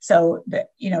protein. So that,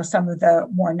 some of the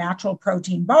more natural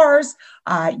protein bars,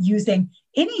 using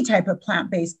any type of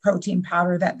plant-based protein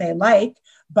powder that they like.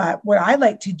 But what I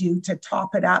like to do to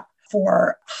top it up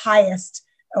for highest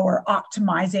or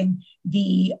optimizing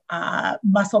the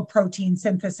muscle protein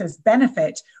synthesis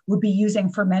benefit would be using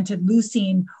fermented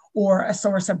leucine or a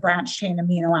source of branched chain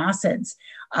amino acids.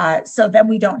 So then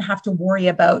we don't have to worry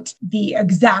about the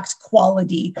exact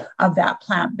quality of that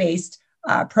plant-based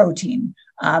protein.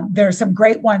 There are some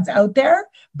great ones out there,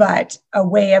 but a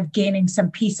way of gaining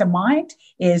some peace of mind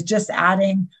is just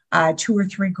adding 2 or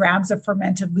 3 grams of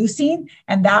fermented leucine.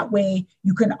 And that way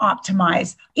you can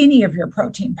optimize any of your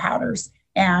protein powders.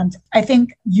 And I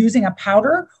think using a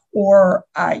powder or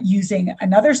using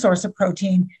another source of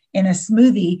protein in a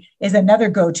smoothie is another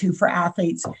go-to for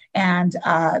athletes. And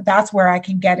that's where I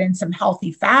can get in some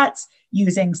healthy fats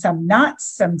using some nuts,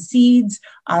 some seeds,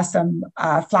 some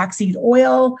flaxseed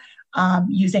oil,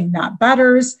 using nut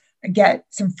butters, get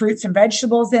some fruits and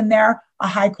vegetables in there, a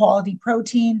high quality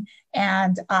protein.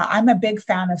 And I'm a big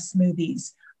fan of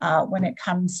smoothies when it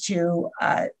comes to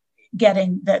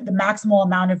getting the maximal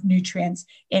amount of nutrients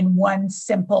in one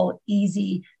simple,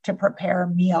 easy to prepare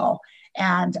meal.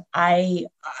 And I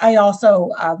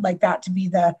also like that to be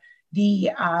the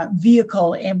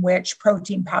vehicle in which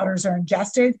protein powders are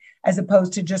ingested, as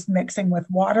opposed to just mixing with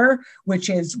water, which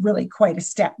is really quite a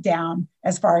step down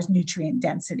as far as nutrient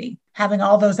density. Having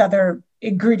all those other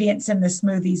ingredients in the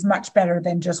smoothies much better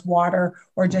than just water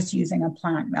or just using a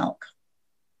plant milk.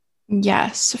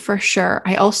 Yes, for sure.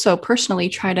 I also personally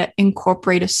try to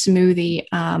incorporate a smoothie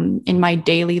in my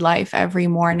daily life every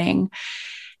morning.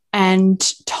 And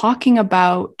talking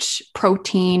about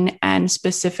protein and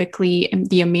specifically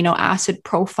the amino acid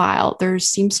profile, there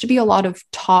seems to be a lot of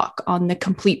talk on the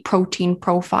complete protein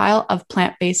profile of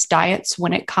plant-based diets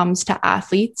when it comes to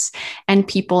athletes and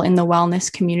people in the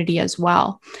wellness community as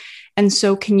well. And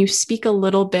so can you speak a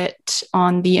little bit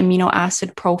on the amino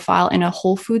acid profile in a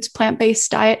whole foods plant-based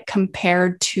diet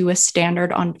compared to a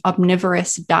standard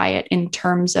omnivorous diet in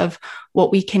terms of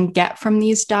what we can get from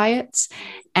these diets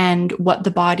and what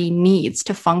the body needs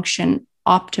to function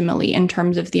optimally in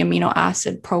terms of the amino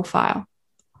acid profile?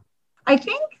 I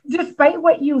think despite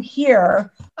what you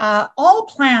hear, all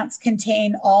plants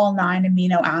contain all 9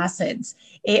 amino acids.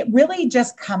 It really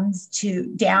just comes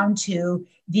down to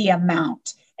the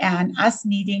amount and us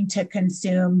needing to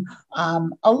consume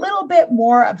a little bit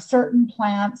more of certain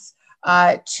plants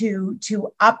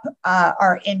to up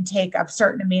our intake of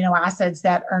certain amino acids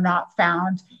that are not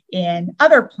found in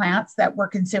other plants that we're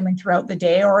consuming throughout the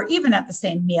day or even at the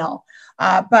same meal.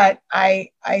 But I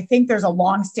think there's a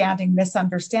long-standing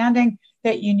misunderstanding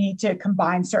that you need to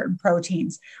combine certain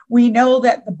proteins. We know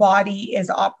that the body is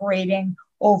operating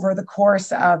over the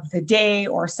course of the day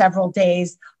or several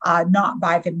days, not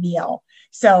by the meal.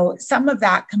 So some of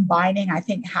that combining, I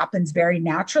think, happens very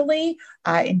naturally,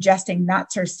 ingesting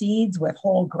nuts or seeds with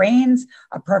whole grains.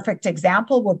 A perfect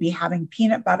example would be having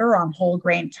peanut butter on whole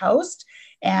grain toast.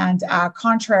 And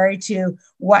contrary to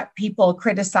what people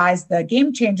criticize the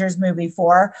Game Changers movie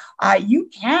for, you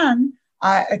can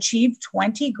achieve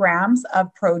 20 grams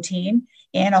of protein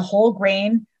in a whole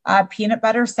grain peanut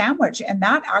butter sandwich. And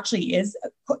that actually is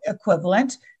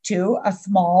equivalent to a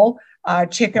small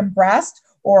chicken breast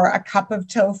or a cup of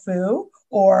tofu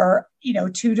or 2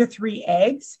 to 3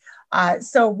 eggs.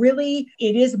 So really,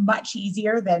 it is much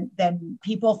easier than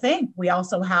people think. We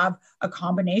also have a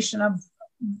combination of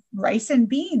rice and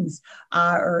beans,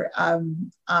 or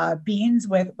beans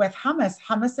with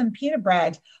hummus and pita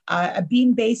bread, a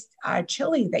bean-based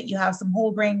chili that you have some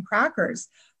whole grain crackers,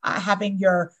 having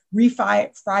your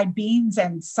refried beans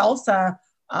and salsa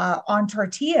on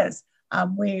tortillas.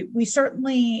 We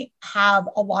certainly have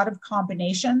a lot of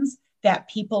combinations that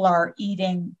people are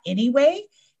eating anyway.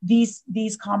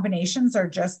 These combinations are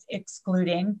just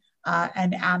excluding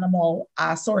an animal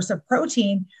source of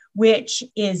protein, which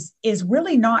is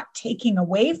really not taking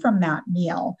away from that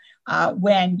meal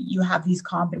when you have these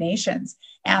combinations.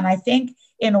 And I think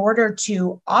in order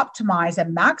to optimize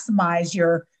and maximize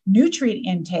your nutrient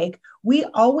intake, we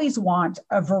always want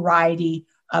a variety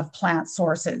of plant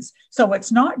sources. So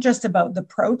it's not just about the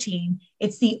protein,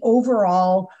 it's the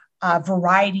overall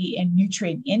variety in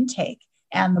nutrient intake.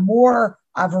 And the more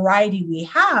variety we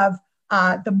have,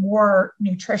 the more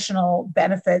nutritional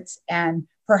benefits and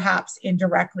perhaps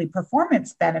indirectly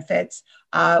performance benefits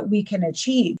we can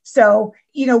achieve. So,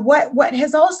 what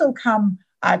has also come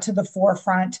to the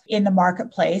forefront in the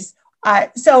marketplace.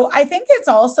 So I think it's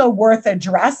also worth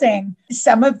addressing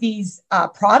some of these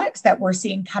products that we're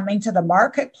seeing coming to the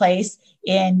marketplace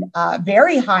in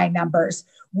very high numbers.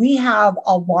 We have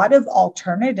a lot of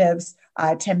alternatives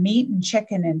to meat and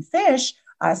chicken and fish.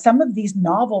 Some of these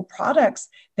novel products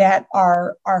that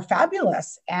are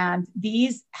fabulous, and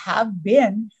these have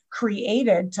been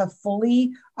created to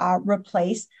fully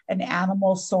replace an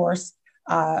animal source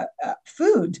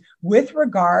food with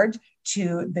regard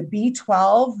to the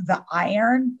B12, the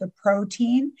iron, the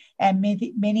protein, and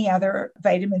many other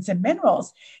vitamins and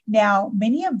minerals. Now,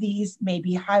 many of these may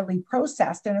be highly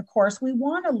processed, and of course, we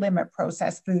want to limit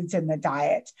processed foods in the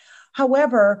diet.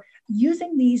 However,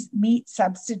 using these meat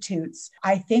substitutes,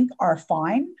 I think, are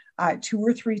fine 2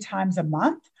 or 3 times a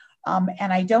month.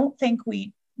 And I don't think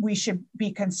we should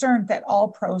be concerned that all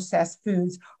processed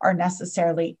foods are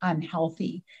necessarily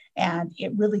unhealthy. And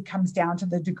it really comes down to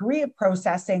the degree of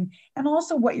processing and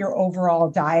also what your overall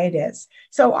diet is.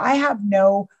 So I have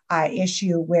no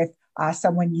issue with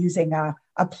someone using a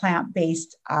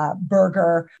plant-based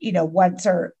burger, once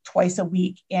or twice a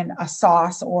week in a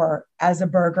sauce or as a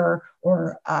burger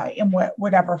or in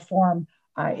whatever form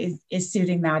is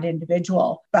suiting that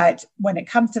individual. But when it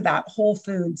comes to that whole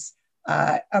foods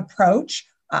approach,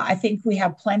 I think we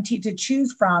have plenty to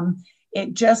choose from.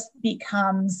 It just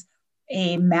becomes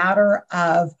a matter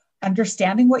of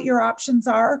understanding what your options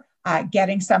are,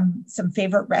 getting some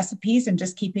favorite recipes and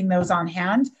just keeping those on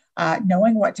hand,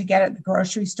 knowing what to get at the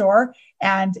grocery store.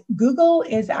 And Google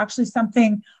is actually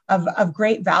something of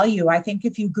great value. I think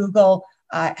if you Google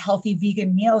healthy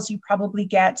vegan meals, you probably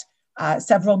get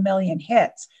several million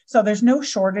hits. So there's no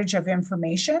shortage of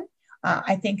information.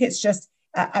 I think it's just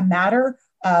a matter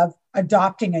of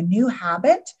adopting a new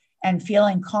habit and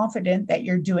feeling confident that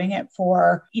you're doing it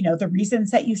for, the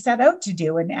reasons that you set out to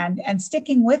do, and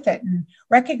sticking with it, and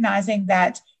recognizing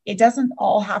that it doesn't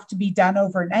all have to be done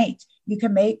overnight. You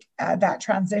can make that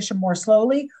transition more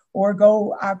slowly or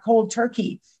go cold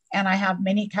turkey. And I have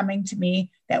many coming to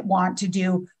me that want to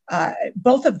do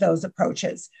both of those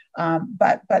approaches.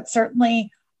 But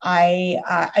certainly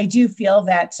I do feel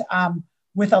that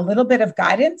with a little bit of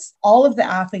guidance, all of the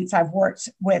athletes I've worked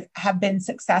with have been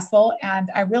successful. And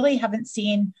I really haven't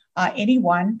seen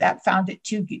anyone that found it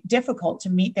too difficult to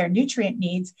meet their nutrient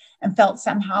needs and felt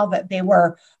somehow that they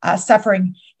were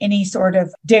suffering any sort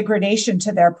of degradation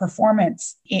to their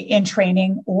performance in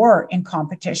training or in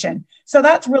competition. So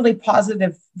that's really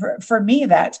positive for me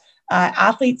that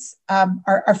athletes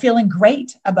are feeling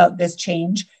great about this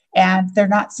change, and they're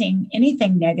not seeing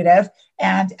anything negative.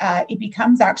 And it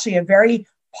becomes actually a very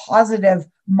positive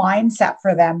mindset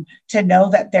for them to know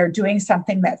that they're doing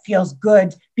something that feels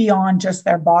good beyond just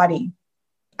their body.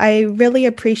 I really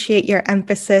appreciate your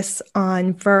emphasis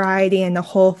on variety and the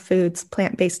whole foods,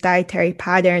 plant-based dietary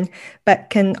pattern,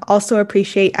 but can also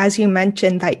appreciate, as you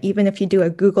mentioned, that even if you do a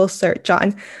Google search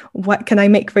on what can I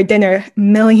make for dinner,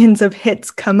 millions of hits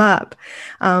come up.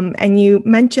 And you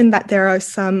mentioned that there are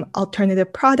some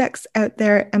alternative products out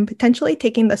there, and potentially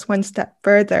taking this one step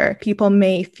further, people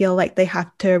may feel like they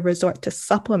have to resort to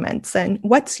supplements. And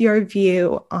what's your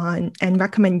view on and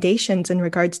recommendations in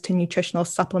regards to nutritional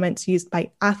supplements used by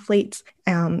athletes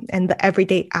and the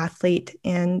everyday athlete,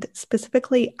 and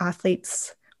specifically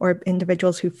athletes or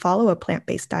individuals who follow a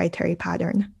plant-based dietary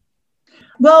pattern?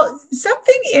 Well,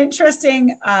 something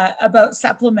interesting about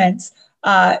supplements,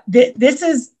 this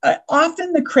is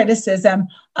often the criticism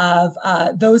of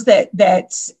those that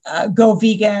go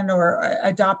vegan or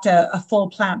adopt a full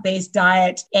plant-based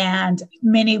diet, and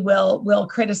many will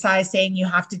criticize, saying you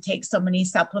have to take so many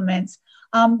supplements.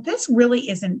 This really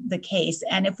isn't the case.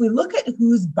 And if we look at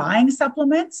who's buying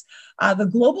supplements, the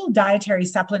global dietary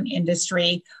supplement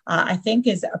industry, I think,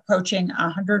 is approaching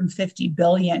 150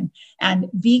 billion. And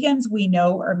vegans, we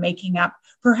know, are making up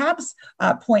perhaps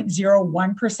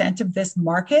 0.01% of this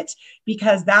market,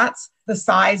 because that's the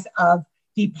size of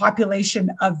the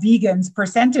population of vegans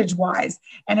percentage-wise.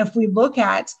 And if we look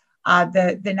at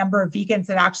the number of vegans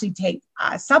that actually take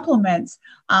supplements,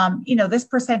 this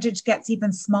percentage gets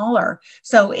even smaller.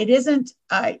 So it isn't,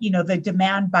 the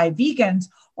demand by vegans,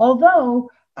 although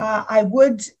I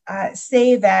would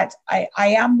say that I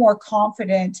am more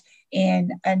confident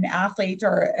in an athlete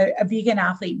or a vegan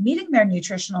athlete meeting their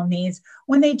nutritional needs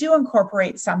when they do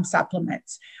incorporate some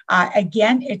supplements.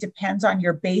 Again, it depends on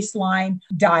your baseline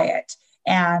diet.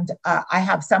 And I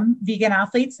have some vegan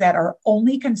athletes that are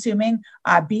only consuming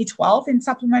B12 in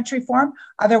supplementary form.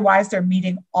 Otherwise, they're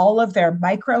meeting all of their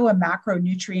micro and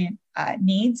macronutrient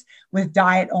needs with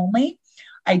diet only.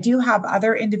 I do have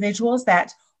other individuals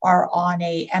that are on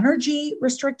a energy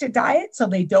restricted diet, so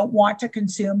they don't want to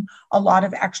consume a lot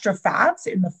of extra fats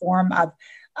in the form of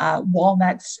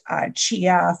walnuts,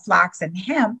 chia, flax, and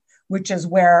hemp, which is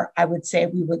where I would say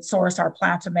we would source our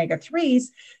plant omega-3s.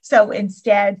 So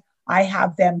instead, I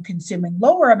have them consuming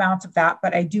lower amounts of that,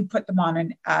 but I do put them on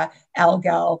an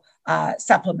Algal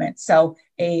supplement. So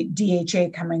a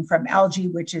DHA coming from algae,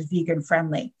 which is vegan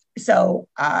friendly. So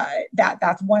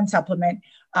that's one supplement.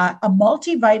 A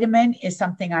multivitamin is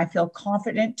something I feel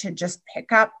confident to just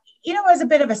pick up, as a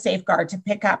bit of a safeguard, to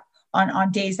pick up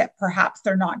on days that perhaps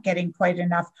they're not getting quite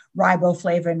enough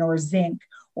riboflavin or zinc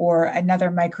or another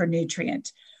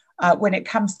micronutrient. When it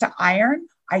comes to iron,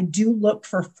 I do look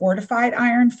for fortified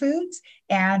iron foods.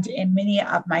 And in many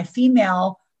of my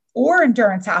female or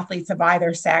endurance athletes of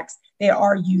either sex, they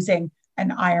are using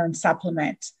an iron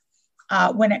supplement.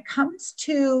 When it comes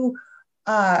to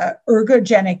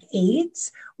ergogenic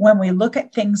aids, when we look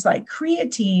at things like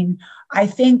creatine, I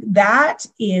think that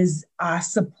is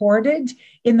supported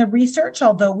in the research,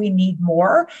 although we need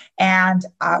more, and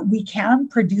we can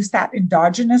produce that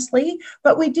endogenously.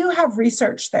 But we do have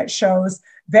research that shows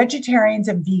vegetarians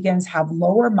and vegans have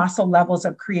lower muscle levels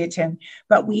of creatine,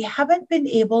 but we haven't been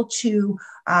able to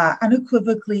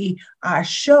unequivocally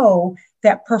show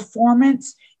that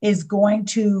performance is going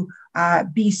to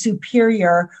be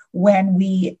superior when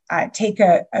we take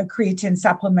a creatine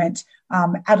supplement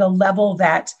at a level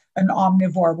that an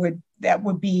omnivore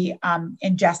would be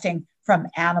ingesting from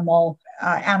animal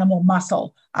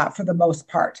muscle for the most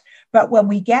part. But when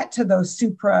we get to those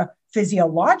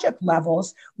supraphysiologic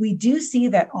levels, we do see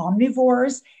that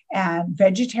omnivores and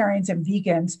vegetarians and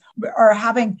vegans are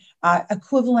having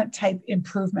equivalent type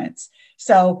improvements.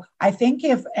 So I think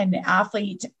if an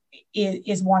athlete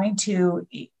is wanting to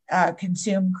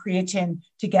consume creatine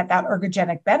to get that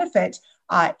ergogenic benefit,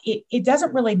 it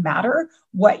doesn't really matter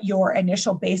what your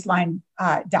initial baseline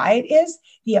diet is.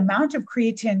 The amount of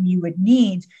creatine you would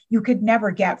need, you could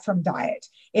never get from diet.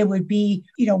 It would be,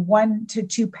 1 to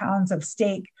 2 pounds of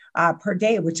steak per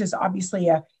day, which is obviously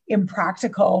a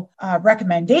impractical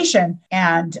recommendation,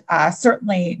 and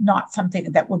certainly not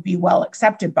something that would be well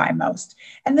accepted by most.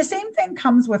 And the same thing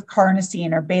comes with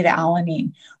carnosine or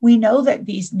beta-alanine. We know that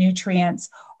these nutrients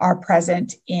are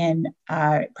present in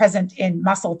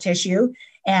muscle tissue,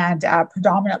 and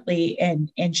predominantly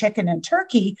in chicken and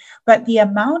turkey. But the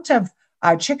amount of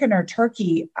chicken or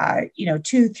turkey,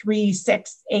 2, 3,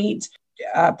 6, 8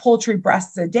 poultry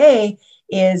breasts a day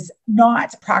is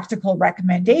not practical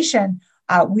recommendation.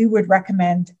 We would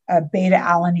recommend a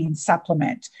beta-alanine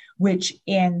supplement, which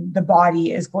in the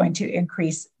body is going to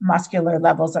increase muscular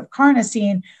levels of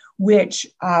carnosine, which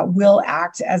will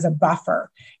act as a buffer.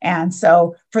 And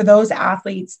so for those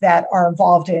athletes that are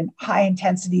involved in high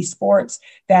intensity sports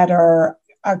that are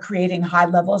creating high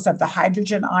levels of the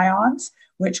hydrogen ions,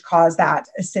 which cause that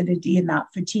acidity and that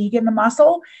fatigue in the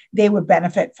muscle, they would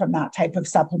benefit from that type of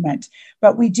supplement.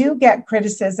 But we do get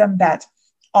criticism that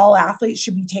all athletes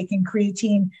should be taking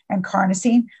creatine and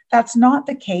carnosine. That's not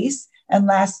the case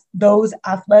unless those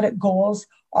athletic goals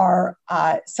are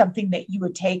something that you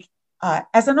would take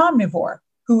as an omnivore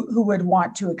who would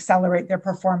want to accelerate their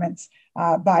performance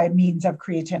by means of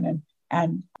creatine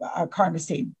and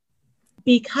carnosine.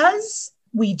 Because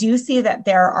we do see that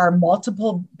there are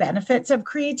multiple benefits of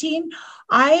creatine,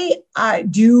 I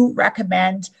do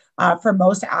recommend for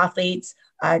most athletes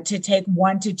to take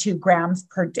 1 to 2 grams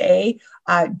per day,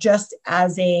 just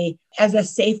as a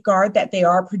safeguard that they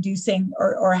are producing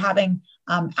or having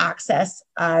access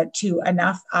to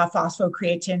enough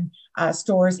phosphocreatine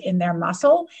stores in their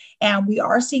muscle. And we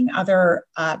are seeing other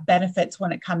benefits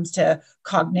when it comes to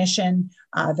cognition.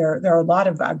 There are a lot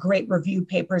of great review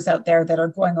papers out there that are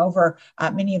going over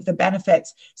many of the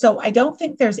benefits. So I don't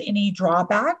think there's any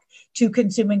drawback to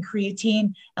consuming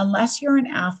creatine unless you're an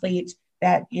athlete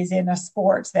that is in a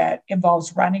sport that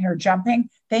involves running or jumping.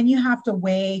 Then you have to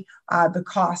weigh the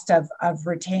cost of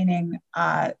retaining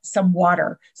some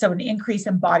water. So an increase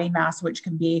in body mass, which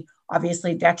can be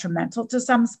obviously detrimental to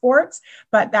some sports,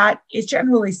 but that is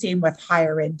generally seen with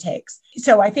higher intakes.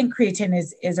 So I think creatine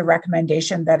is a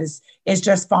recommendation that is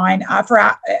just fine for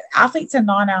athletes and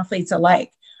non-athletes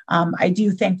alike. I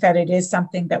do think that it is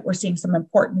something that we're seeing some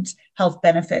important health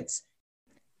benefits.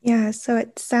 Yeah, so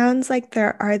it sounds like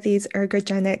there are these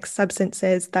ergogenic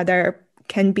substances that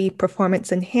can be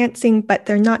performance enhancing, but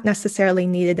they're not necessarily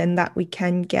needed, and that we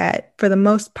can get, for the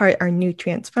most part, our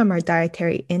nutrients from our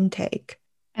dietary intake.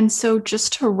 And so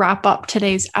just to wrap up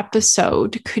today's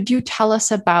episode, could you tell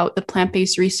us about the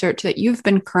plant-based research that you've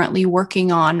been currently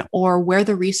working on, or where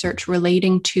the research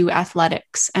relating to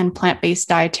athletics and plant-based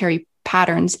dietary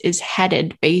patterns is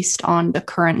headed based on the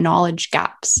current knowledge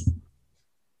gaps?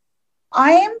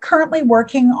 I am currently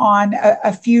working on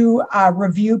a few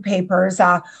review papers.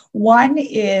 One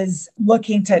is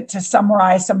looking to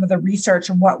summarize some of the research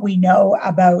and what we know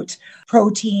about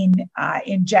protein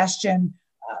ingestion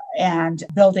and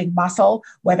building muscle,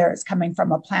 whether it's coming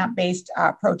from a plant-based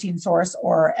protein source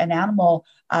or an animal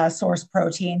source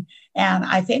protein. And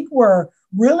I think we're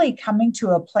really coming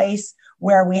to a place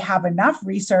where we have enough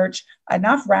research,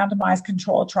 enough randomized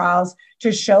control trials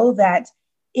to show that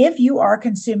if you are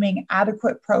consuming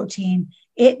adequate protein,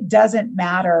 it doesn't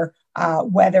matter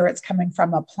whether it's coming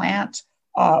from a plant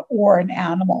or an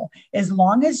animal. As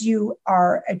long as you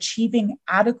are achieving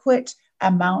adequate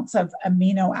amounts of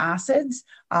amino acids,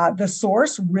 the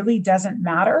source really doesn't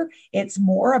matter. It's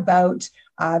more about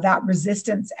that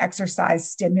resistance exercise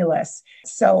stimulus.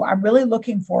 So I'm really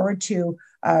looking forward to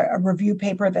a review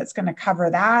paper that's going to cover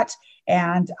that.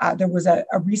 And there was a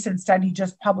recent study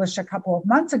just published a couple of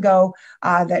months ago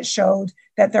that showed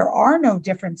that there are no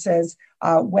differences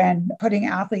when putting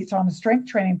athletes on a strength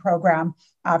training program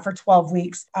for 12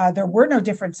 weeks. There were no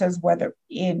differences whether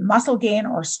in muscle gain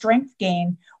or strength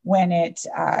gain when it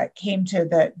came to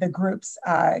the groups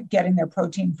getting their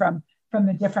protein from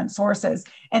the different sources.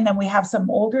 And then we have some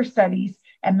older studies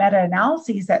and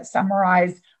meta-analyses that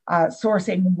summarize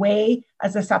sourcing whey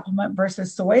as a supplement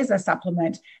versus soy as a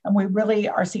supplement. And we really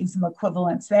are seeing some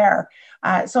equivalence there.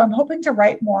 So I'm hoping to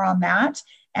write more on that,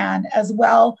 and as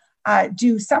well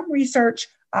do some research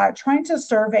trying to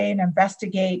survey and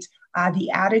investigate the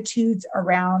attitudes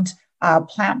around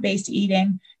plant-based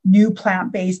eating, new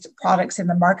plant-based products in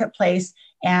the marketplace,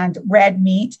 and red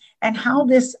meat, and how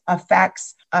this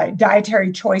affects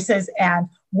dietary choices and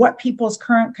what people's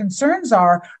current concerns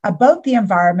are about the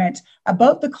environment,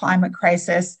 about the climate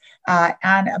crisis,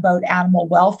 and about animal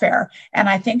welfare. And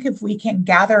I think if we can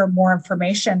gather more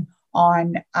information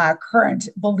on current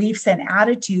beliefs and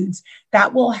attitudes,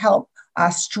 that will help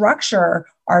structure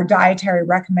our dietary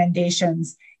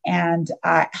recommendations and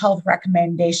health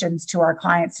recommendations to our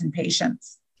clients and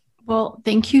patients. Well,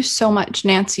 thank you so much,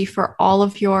 Nancy, for all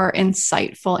of your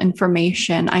insightful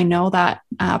information. I know that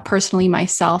personally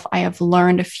myself, I have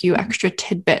learned a few extra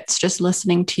tidbits just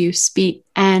listening to you speak.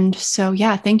 And so,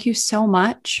 yeah, thank you so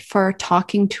much for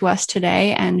talking to us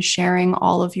today and sharing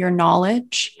all of your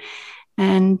knowledge.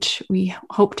 And we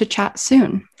hope to chat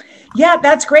soon. Yeah,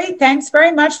 that's great. Thanks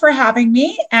very much for having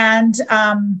me. And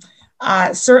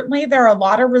certainly there are a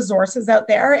lot of resources out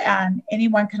there, and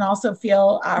anyone can also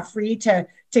feel free to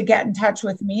get in touch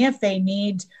with me if they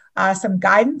need some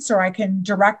guidance, or I can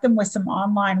direct them with some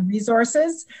online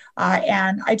resources.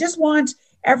 And I just want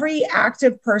every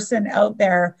active person out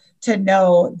there to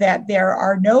know that there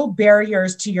are no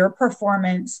barriers to your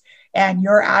performance and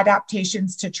your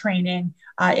adaptations to training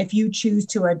if you choose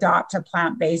to adopt a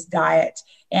plant-based diet.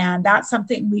 And that's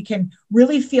something we can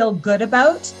really feel good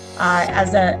about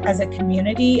as a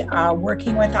community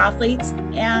working with athletes,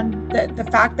 and the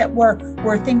fact that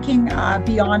we're thinking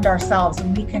beyond ourselves,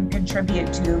 and we can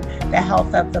contribute to the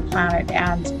health of the planet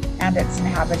and its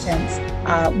inhabitants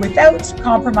without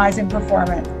compromising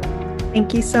performance.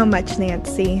 Thank you so much,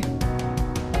 Nancy.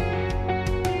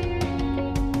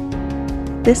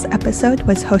 This episode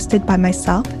was hosted by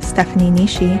myself, Stephanie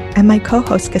Nishi, and my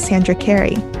co-host, Cassandra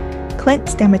Carey. Clint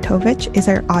Stamatovich is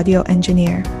our audio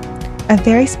engineer. A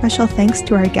very special thanks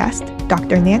to our guest,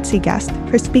 Dr. Nancy Guest,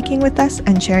 for speaking with us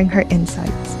and sharing her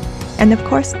insights. And of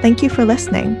course, thank you for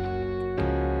listening.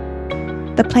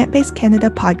 The Plant-Based Canada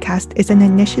podcast is an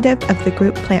initiative of the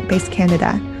group Plant-Based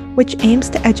Canada, which aims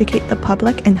to educate the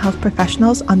public and health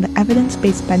professionals on the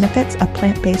evidence-based benefits of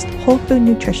plant-based whole food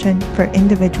nutrition for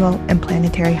individual and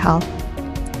planetary health.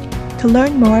 To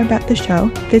learn more about the show,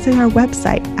 visit our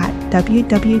website at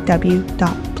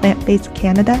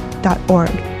www.plantbasedcanada.org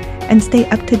and stay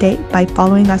up to date by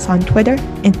following us on Twitter,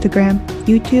 Instagram,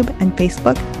 YouTube, and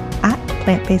Facebook at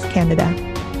Plant-Based Canada.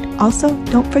 Also,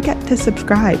 don't forget to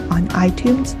subscribe on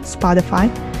iTunes, Spotify,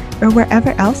 or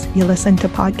wherever else you listen to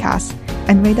podcasts,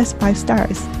 and rate us 5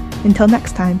 stars. Until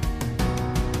next time.